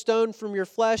heart of stone from your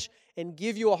flesh and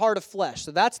give you a heart of flesh.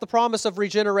 So that's the promise of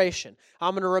regeneration.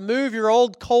 I'm going to remove your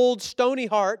old, cold, stony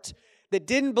heart that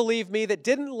didn't believe me, that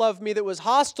didn't love me, that was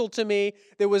hostile to me,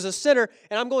 that was a sinner,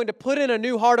 and I'm going to put in a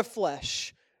new heart of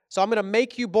flesh. So I'm going to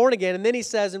make you born again. And then he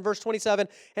says in verse 27,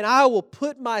 and I will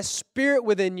put my spirit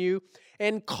within you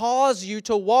and cause you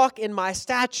to walk in my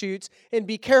statutes and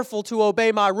be careful to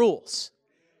obey my rules.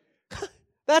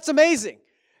 That's amazing.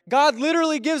 God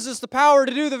literally gives us the power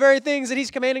to do the very things that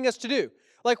He's commanding us to do.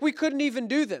 Like we couldn't even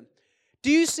do them.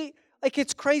 Do you see? Like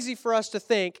it's crazy for us to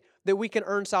think that we can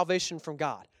earn salvation from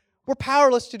God. We're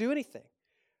powerless to do anything.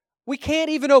 We can't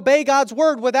even obey God's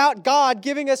word without God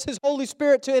giving us His Holy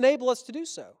Spirit to enable us to do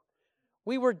so.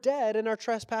 We were dead in our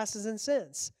trespasses and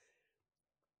sins.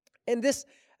 And this,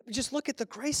 just look at the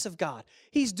grace of God.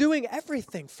 He's doing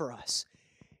everything for us.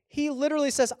 He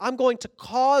literally says, I'm going to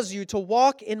cause you to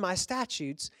walk in my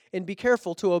statutes and be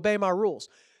careful to obey my rules.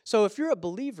 So if you're a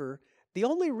believer, the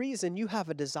only reason you have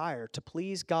a desire to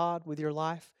please God with your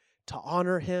life, to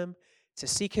honor Him, to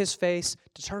seek His face,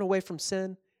 to turn away from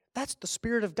sin, that's the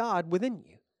Spirit of God within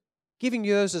you, giving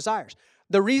you those desires.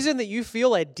 The reason that you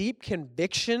feel a deep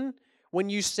conviction when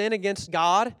you sin against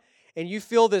God and you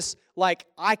feel this, like,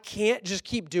 I can't just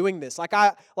keep doing this, like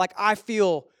I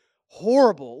feel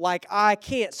horrible, like I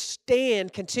can't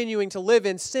stand continuing to live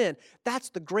in sin, that's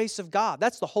the grace of God.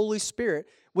 That's the Holy Spirit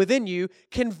within you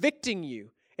convicting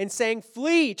you and saying,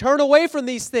 flee, turn away from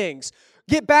these things,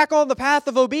 get back on the path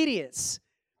of obedience.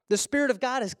 The Spirit of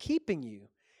God is keeping you.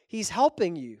 He's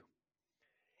helping you.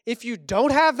 If you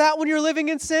don't have that when you're living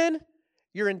in sin,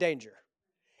 you're in danger.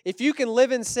 If you can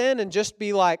live in sin and just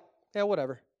be like, yeah,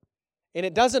 whatever, and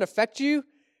it doesn't affect you,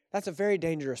 that's a very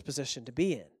dangerous position to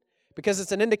be in because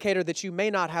it's an indicator that you may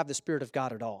not have the Spirit of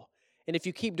God at all. And if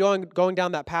you keep going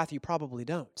down that path, you probably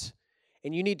don't.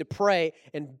 And you need to pray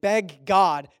and beg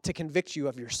God to convict you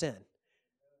of your sin.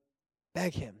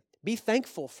 Beg Him. Be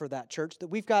thankful for that, church, that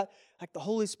we've got like the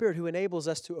Holy Spirit who enables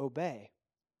us to obey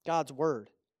God's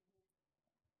word.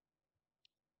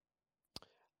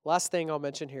 Last thing I'll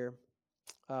mention here,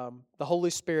 the Holy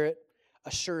Spirit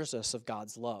assures us of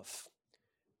God's love.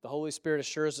 The Holy Spirit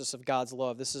assures us of God's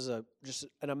love. This is just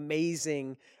an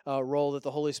amazing role that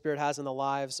the Holy Spirit has in the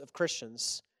lives of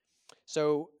Christians.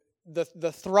 So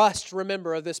the thrust,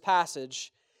 remember, of this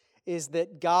passage is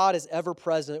that God is ever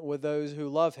present with those who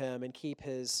love Him and keep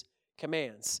His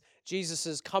commands. Jesus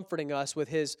is comforting us with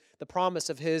the promise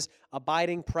of His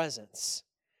abiding presence.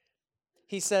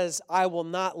 He says, I will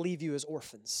not leave you as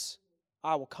orphans.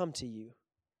 I will come to you.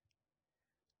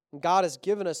 And God has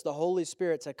given us the Holy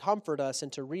Spirit to comfort us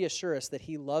and to reassure us that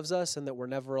He loves us and that we're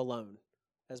never alone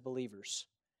as believers.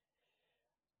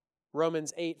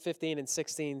 Romans 8:15 and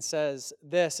 16 says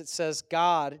this. It says,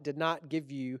 God did not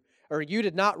give you, or you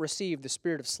did not receive the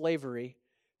spirit of slavery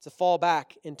to fall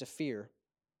back into fear,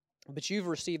 but you've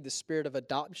received the spirit of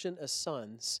adoption as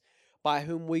sons, by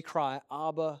whom we cry,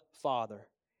 Abba, Father.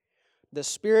 The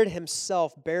Spirit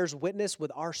Himself bears witness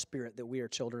with our spirit that we are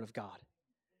children of God.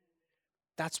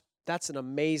 That's an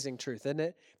amazing truth, isn't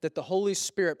it? That the Holy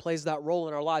Spirit plays that role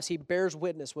in our lives. He bears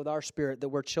witness with our spirit that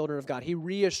we're children of God. He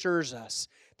reassures us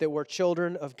that we're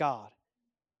children of God.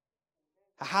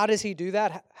 How does He do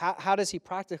that? How does He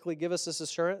practically give us this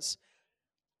assurance?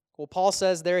 Well, Paul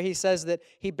says there, he says that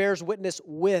He bears witness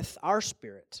with our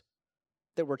spirit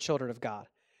that we're children of God.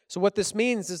 So what this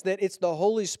means is that it's the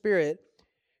Holy Spirit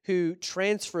who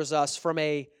transfers us from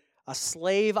a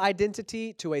slave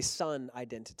identity to a son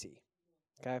identity.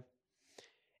 Okay?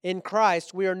 In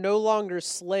Christ, we are no longer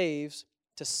slaves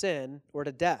to sin or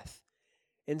to death.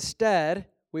 Instead,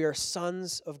 we are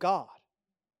sons of God.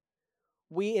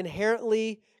 We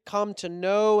inherently come to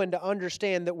know and to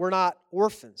understand that we're not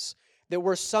orphans, that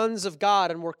we're sons of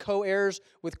God and we're co-heirs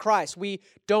with Christ. We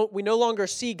no longer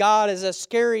see God as a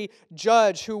scary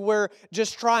judge who we're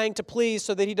just trying to please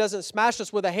so that He doesn't smash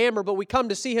us with a hammer, but we come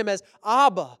to see Him as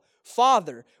Abba,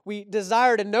 Father. We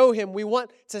desire to know Him. We want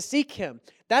to seek Him.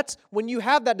 That's when you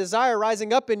have that desire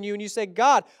rising up in you and you say,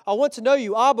 God, I want to know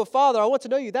you. Abba, Father, I want to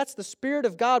know you. That's the Spirit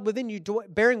of God within you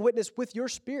bearing witness with your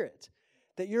spirit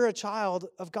that you're a child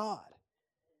of God.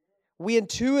 We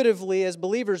intuitively, as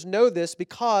believers, know this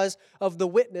because of the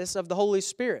witness of the Holy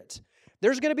Spirit.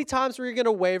 There's going to be times where you're going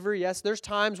to waver. Yes, there's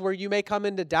times where you may come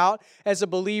into doubt as a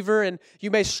believer and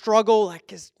you may struggle,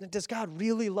 like, does God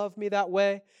really love me that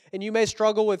way? And you may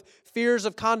struggle with fears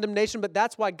of condemnation, but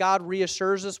that's why God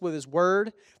reassures us with His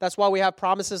Word. That's why we have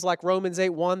promises like Romans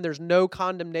 8:1, there's no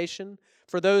condemnation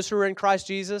for those who are in Christ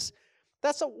Jesus.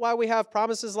 That's why we have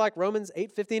promises like Romans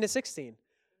 8:15 and 16.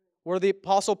 where the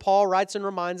Apostle Paul writes and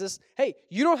reminds us, hey,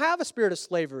 you don't have a spirit of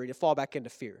slavery to fall back into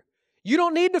fear. You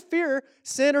don't need to fear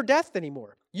sin or death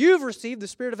anymore. You've received the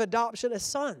spirit of adoption as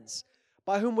sons,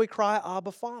 by whom we cry,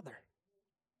 Abba, Father.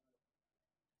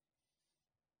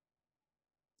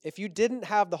 If you didn't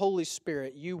have the Holy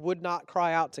Spirit, you would not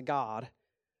cry out to God,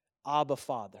 Abba,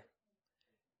 Father.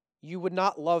 You would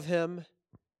not love Him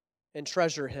and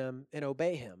treasure Him and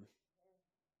obey Him.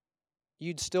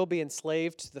 You'd still be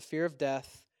enslaved to the fear of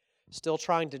death, still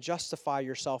trying to justify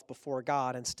yourself before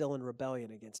God and still in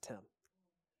rebellion against Him.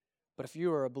 But if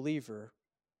you are a believer,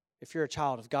 if you're a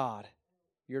child of God,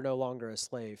 you're no longer a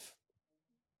slave.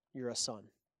 You're a son.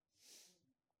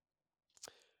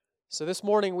 So this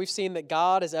morning we've seen that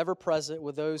God is ever present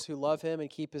with those who love Him and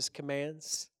keep His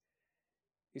commands.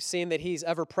 We've seen that He's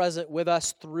ever present with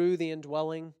us through the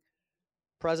indwelling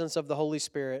presence of the Holy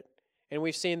Spirit. And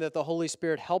we've seen that the Holy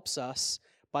Spirit helps us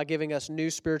by giving us new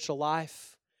spiritual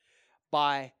life,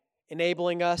 by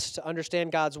enabling us to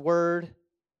understand God's Word,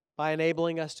 by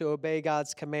enabling us to obey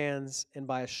God's commands, and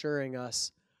by assuring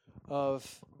us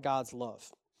of God's love.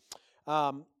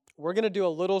 We're going to do a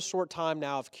little short time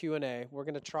now of Q&A. We're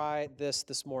going to try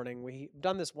this morning. We've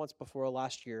done this once before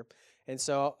last year. And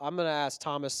so I'm going to ask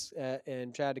Thomas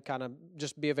and Chad to kind of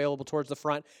just be available towards the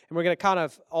front. And we're going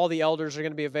to all the elders are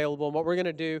going to be available. And what we're going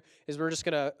to do is we're just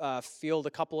going to field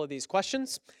a couple of these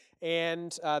questions.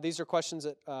 And these are questions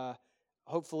that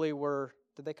hopefully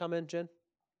did they come in, Jen?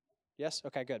 Yes?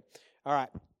 Okay, good. All right.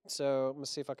 So let me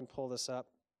see if I can pull this up.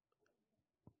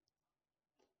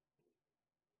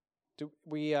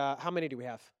 How many do we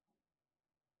have?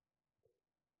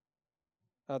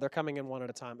 Oh, they're coming in one at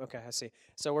a time. Okay, I see.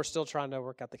 So we're still trying to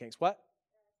work out the kinks. What?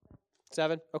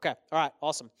 7? Okay. All right.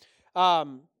 Awesome.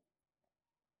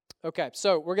 Okay,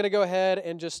 so we're going to go ahead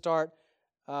and just start.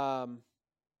 Oops.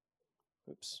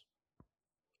 I'm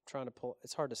trying to pull.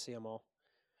 It's hard to see them all.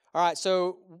 All right,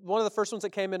 so one of the first ones that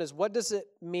came in is, what does it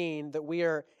mean that we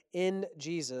are in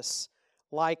Jesus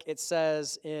like it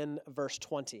says in verse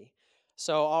 20?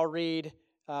 So I'll read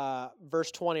verse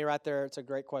 20 right there. It's a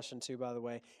great question too, by the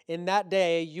way. In that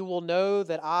day you will know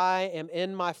that I am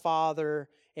in my Father,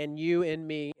 and you in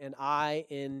me, and I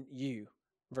in you.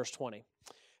 Verse 20.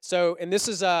 So, and this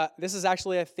is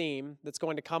actually a theme that's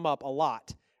going to come up a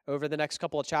lot over the next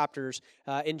couple of chapters.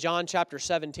 In John chapter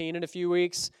 17 in a few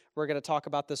weeks, we're going to talk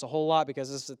about this a whole lot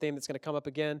because this is a theme that's going to come up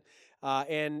again.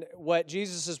 And what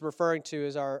Jesus is referring to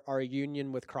is our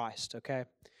union with Christ, okay?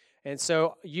 And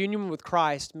so union with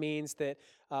Christ means that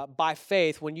by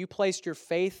faith, when you placed your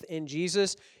faith in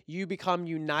Jesus, you become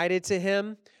united to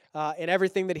Him in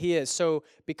everything that He is. So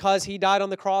because He died on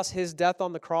the cross, His death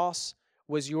on the cross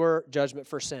was your judgment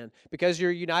for sin. Because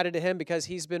you're united to Him, because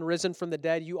He's been risen from the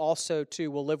dead, you also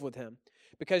too will live with Him.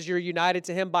 Because you're united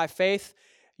to Him by faith,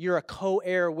 you're a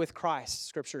co-heir with Christ,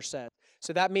 Scripture says.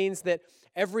 So that means that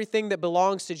everything that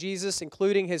belongs to Jesus,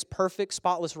 including His perfect,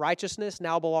 spotless righteousness,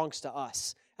 now belongs to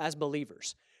us as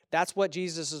believers. That's what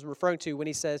Jesus is referring to when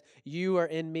He says, you are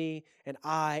in me and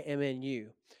I am in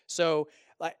you. So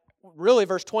really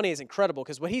verse 20 is incredible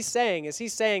because what He's saying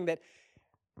that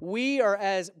we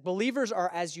are believers are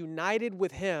as united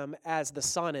with Him as the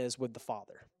Son is with the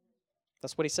Father.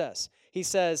 That's what He says. He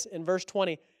says in verse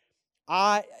 20,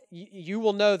 you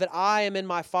will know that I am in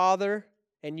my Father,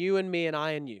 and you in me, and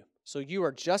I in you. So you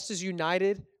are just as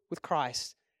united with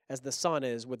Christ as the Son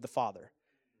is with the Father.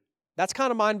 That's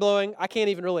kind of mind-blowing. I can't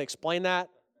even really explain that,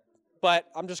 but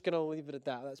I'm just going to leave it at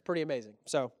that. That's pretty amazing.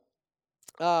 So,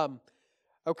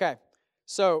 okay.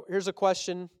 So here's a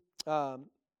question, and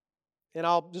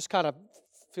I'll just kind of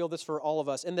feel this for all of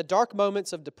us. In the dark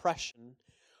moments of depression,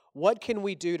 what can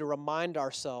we do to remind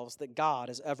ourselves that God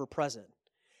is ever present?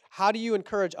 How do you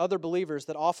encourage other believers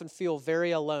that often feel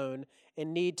very alone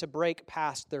and need to break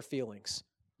past their feelings?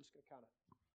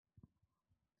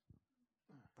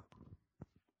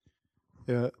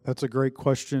 Yeah, that's a great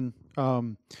question.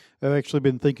 I've actually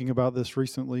been thinking about this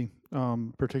recently,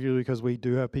 particularly because we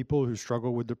do have people who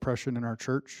struggle with depression in our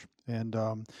church, and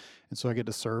so I get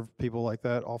to serve people like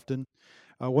that often.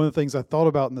 One of the things I thought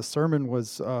about in the sermon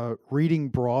was reading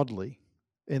broadly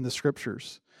in the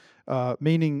Scriptures,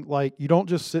 meaning like you don't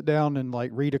just sit down and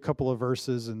like read a couple of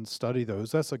verses and study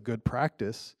those. That's a good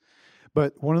practice.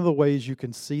 But one of the ways you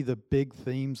can see the big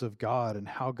themes of God and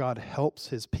how God helps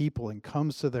His people and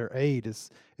comes to their aid is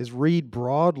read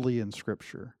broadly in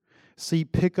Scripture.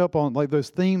 Pick up on like those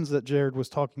themes that Jared was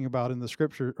talking about in the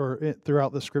Scripture or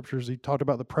throughout the Scriptures. He talked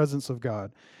about the presence of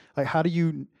God. Like how do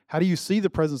you see the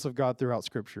presence of God throughout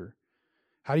Scripture?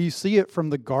 How do you see it from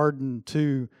the garden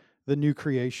to the new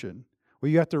creation? Well,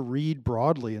 you have to read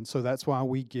broadly, and so that's why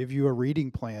we give you a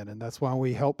reading plan, and that's why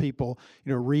we help people,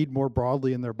 read more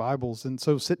broadly in their Bibles. And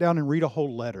so sit down and read a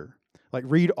whole letter. Like,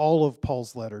 read all of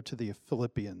Paul's letter to the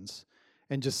Philippians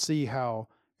and just see how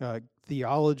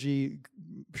theology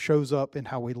shows up in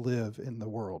how we live in the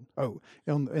world. Oh,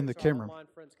 in the camera.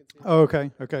 Oh,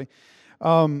 okay.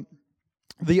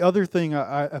 The other thing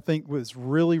I think was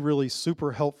really, really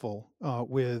super helpful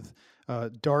with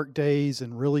dark days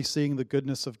and really seeing the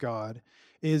goodness of God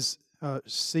is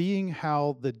seeing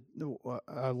how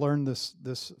I learned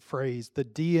this phrase, the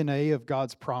DNA of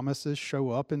God's promises show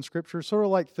up in Scripture, sort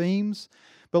of like themes,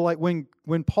 but like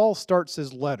when Paul starts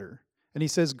his letter and he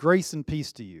says, "Grace and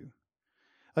peace to you,"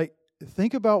 like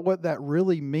think about what that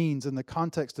really means in the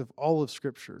context of all of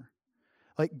Scripture.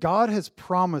 Like, God has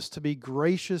promised to be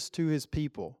gracious to His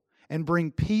people and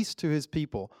bring peace to His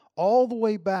people all the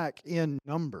way back in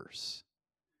Numbers.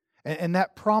 And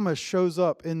that promise shows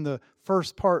up in the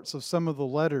first parts of some of the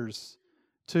letters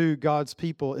to God's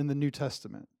people in the New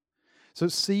Testament. So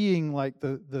seeing like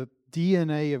the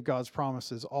DNA of God's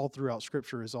promises all throughout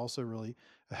Scripture is also really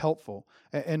helpful.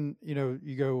 And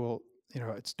you go, well,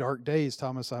 it's dark days,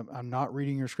 Thomas, I'm not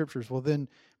reading your Scriptures. Well, then,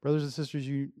 brothers and sisters,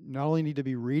 you not only need to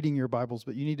be reading your Bibles,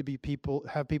 but you need to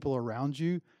have people around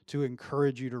you to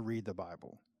encourage you to read the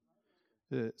Bible.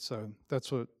 So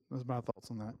that's my thoughts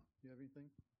on that. You have anything?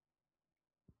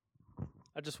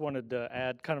 I just wanted to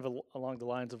add kind of along the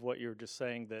lines of what you were just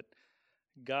saying, that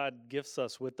God gifts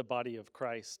us with the body of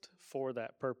Christ for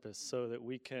that purpose, so that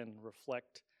we can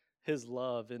reflect His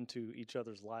love into each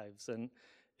other's lives. And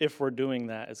if we're doing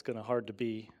that, it's going to hard to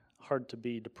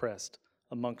be depressed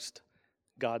amongst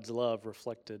God's love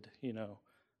reflected,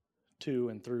 to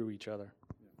and through each other.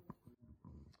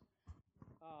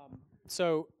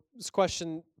 So this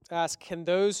question asks, can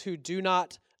those who do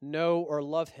not know or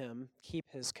love Him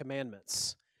keep His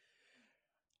commandments?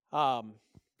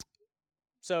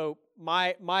 So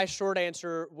my short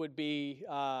answer would be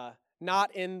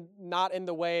not in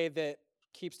the way that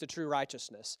keeps the true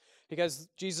righteousness, because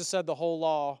Jesus said the whole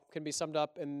law can be summed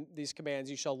up in these commands: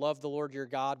 you shall love the Lord your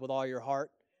God with all your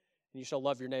heart, and you shall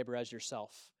love your neighbor as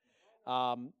yourself.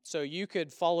 So you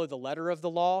could follow the letter of the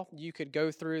law. You could go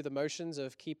through the motions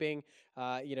of keeping,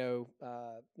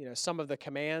 some of the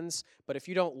commands. But if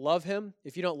you don't love Him,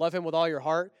 with all your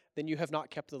heart, then you have not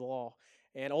kept the law.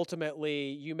 And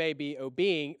ultimately, you may be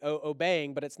obeying,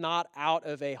 but it's not out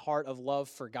of a heart of love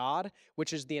for God,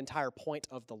 which is the entire point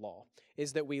of the law,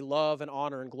 is that we love and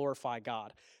honor and glorify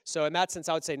God. So in that sense,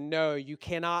 I would say, no, you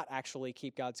cannot actually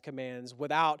keep God's commands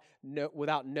without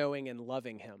knowing and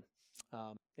loving Him.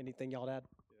 Anything y'all add?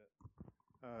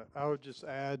 I would just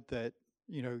add that,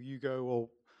 you go, well,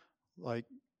 like,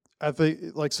 I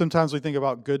think, like, sometimes we think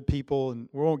about good people, and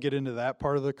we won't get into that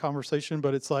part of the conversation,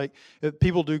 but it's like, if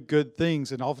people do good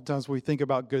things, and oftentimes we think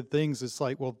about good things, it's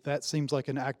like, well, that seems like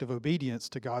an act of obedience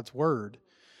to God's word.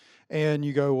 And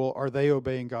you go, well, are they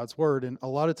obeying God's word? And a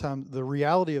lot of times, the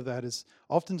reality of that is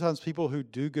oftentimes people who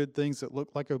do good things that look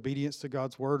like obedience to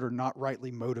God's word are not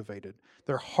rightly motivated.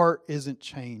 Their heart isn't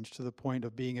changed to the point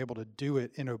of being able to do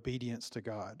it in obedience to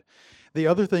God. The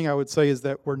other thing I would say is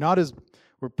that we're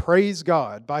praise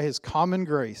God by His common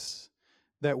grace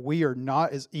that we are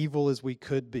not as evil as we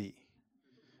could be.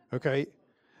 Okay?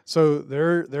 So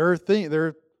there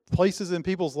are places in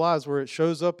people's lives where it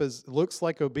shows up as looks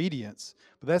like obedience,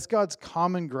 but that's God's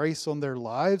common grace on their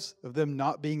lives of them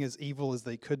not being as evil as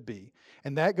they could be.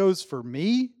 And that goes for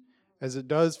me as it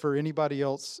does for anybody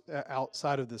else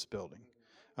outside of this building.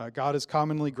 God is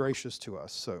commonly gracious to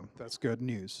us, so that's good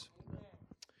news.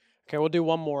 Okay, we'll do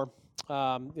one more.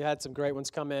 You had some great ones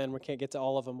come in. We can't get to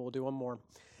all of them. We'll do one more.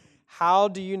 How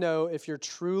do you know if you're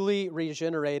truly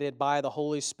regenerated by the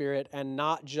Holy Spirit and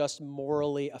not just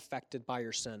morally affected by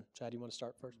your sin? Chad, you want to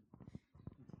start first?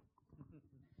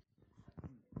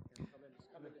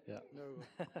 Yeah.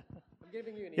 I'm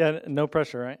giving you an Yeah, no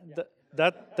pressure, right?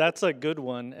 Yeah. That's a good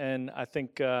one, and I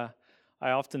think I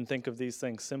often think of these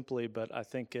things simply, but I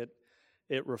think it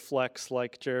reflects,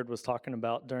 like Jared was talking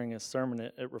about during his sermon,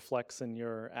 it reflects in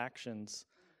your actions.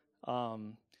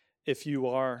 If you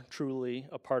are truly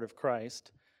a part of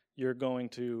Christ, you're going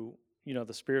to,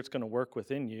 the Spirit's going to work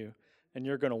within you, and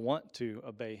you're going to want to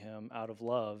obey Him out of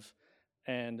love,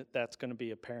 and that's going to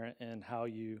be apparent in how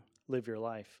you live your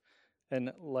life.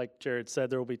 And like Jared said,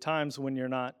 there will be times when you're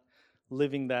not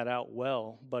living that out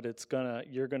well, but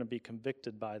you're going to be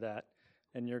convicted by that,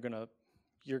 and you're going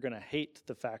to hate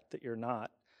the fact that you're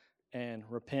not, and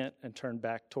repent and turn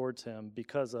back towards Him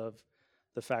because of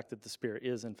the fact that the Spirit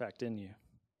is in fact in you.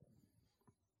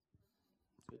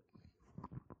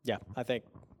 Yeah, I think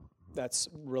that's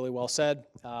really well said.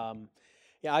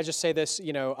 Yeah, I just say this,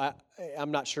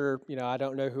 I'm not sure, I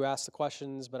don't know who asked the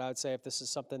questions, but I would say if this is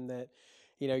something that,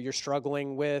 you're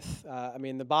struggling with,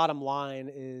 the bottom line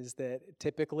is that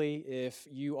typically if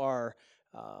you are,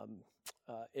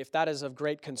 if that is of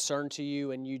great concern to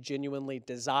you and you genuinely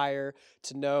desire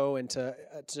to know and to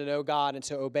know God and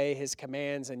to obey His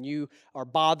commands, and you are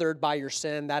bothered by your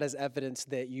sin, that is evidence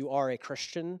that you are a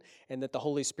Christian and that the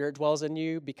Holy Spirit dwells in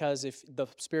you. Because if the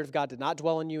Spirit of God did not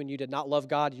dwell in you and you did not love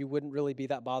God, you wouldn't really be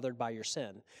that bothered by your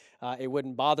sin. It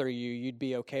wouldn't bother you. You'd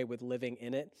be okay with living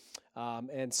in it.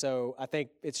 And so I think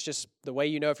it's just the way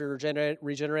you know if you're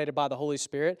regenerated by the Holy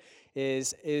Spirit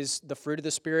is the fruit of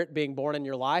the Spirit being born in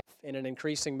your life in an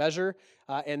increasing measure.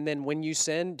 And then when you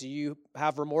sin, do you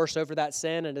have remorse over that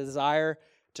sin and a desire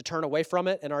to turn away from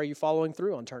it? And are you following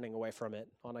through on turning away from it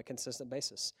on a consistent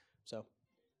basis? So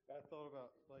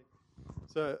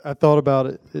I thought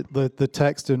about the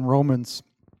text in Romans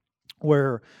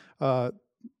where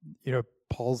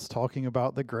Paul's talking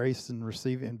about the grace and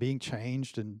receiving and being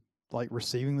changed and like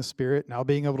receiving the Spirit, now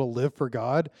being able to live for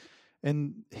God.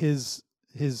 And his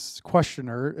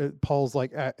questioner, Paul's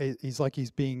like,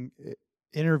 he's being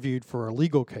interviewed for a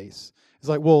legal case. He's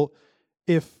like, well,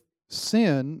 if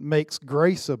sin makes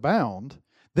grace abound,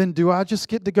 then do I just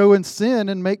get to go and sin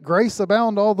and make grace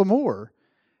abound all the more?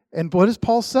 And what does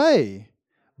Paul say?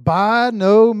 By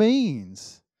no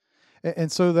means.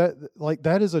 And so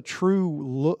that is a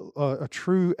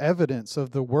true evidence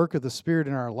of the work of the Spirit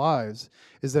in our lives,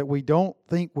 is that we don't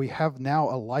think we have now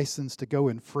a license to go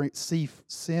and see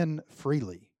sin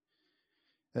freely.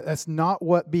 That's not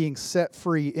what being set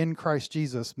free in Christ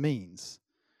Jesus means.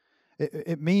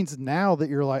 It means now that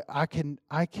you're like, I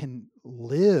can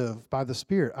live by the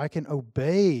Spirit. I can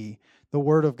obey the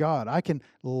Word of God. I can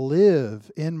live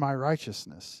in my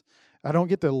righteousness. I don't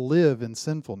get to live in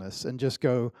sinfulness and just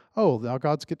go, oh, now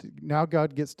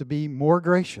God gets to be more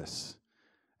gracious,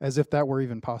 as if that were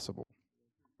even possible.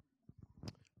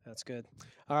 That's good.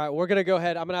 All right, we're going to go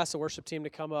ahead. I'm going to ask the worship team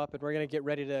to come up, and we're going to get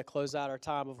ready to close out our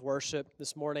time of worship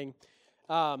this morning.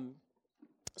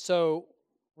 So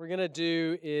what we're going to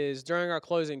do is during our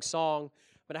closing song,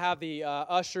 I'm going to have the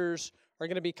ushers are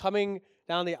going to be coming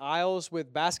down the aisles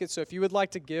with baskets. So if you would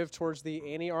like to give towards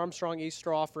the Annie Armstrong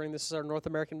Easter offering, this is our North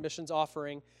American Missions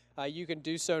offering, you can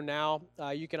do so now.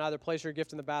 You can either place your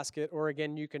gift in the basket, or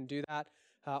again, you can do that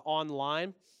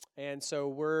online. And so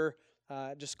we're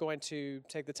just going to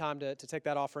take the time to take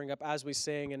that offering up as we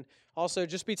sing, and also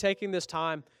just be taking this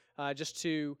time just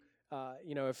to,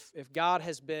 if God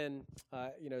has been,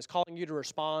 is calling you to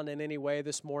respond in any way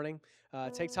this morning,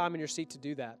 take time in your seat to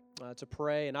do that, to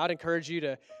pray. And I'd encourage you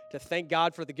to thank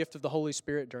God for the gift of the Holy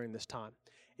Spirit during this time.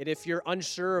 And if you're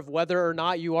unsure of whether or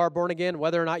not you are born again,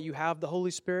 whether or not you have the Holy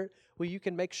Spirit, well, you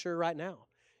can make sure right now.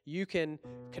 You can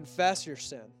confess your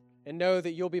sin and know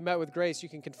that you'll be met with grace. You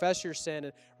can confess your sin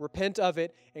and repent of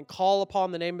it and call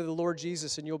upon the name of the Lord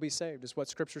Jesus, and you'll be saved, is what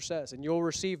Scripture says. And you'll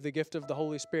receive the gift of the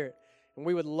Holy Spirit. And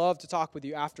we would love to talk with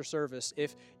you after service.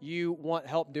 If you want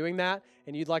help doing that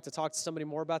and you'd like to talk to somebody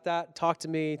more about that, talk to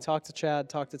me, talk to Chad,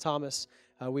 talk to Thomas.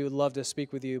 We would love to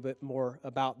speak with you a bit more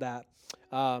about that.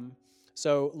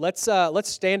 So let's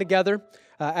stand together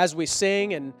as we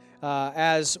sing and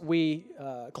as we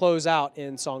close out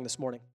in song this morning.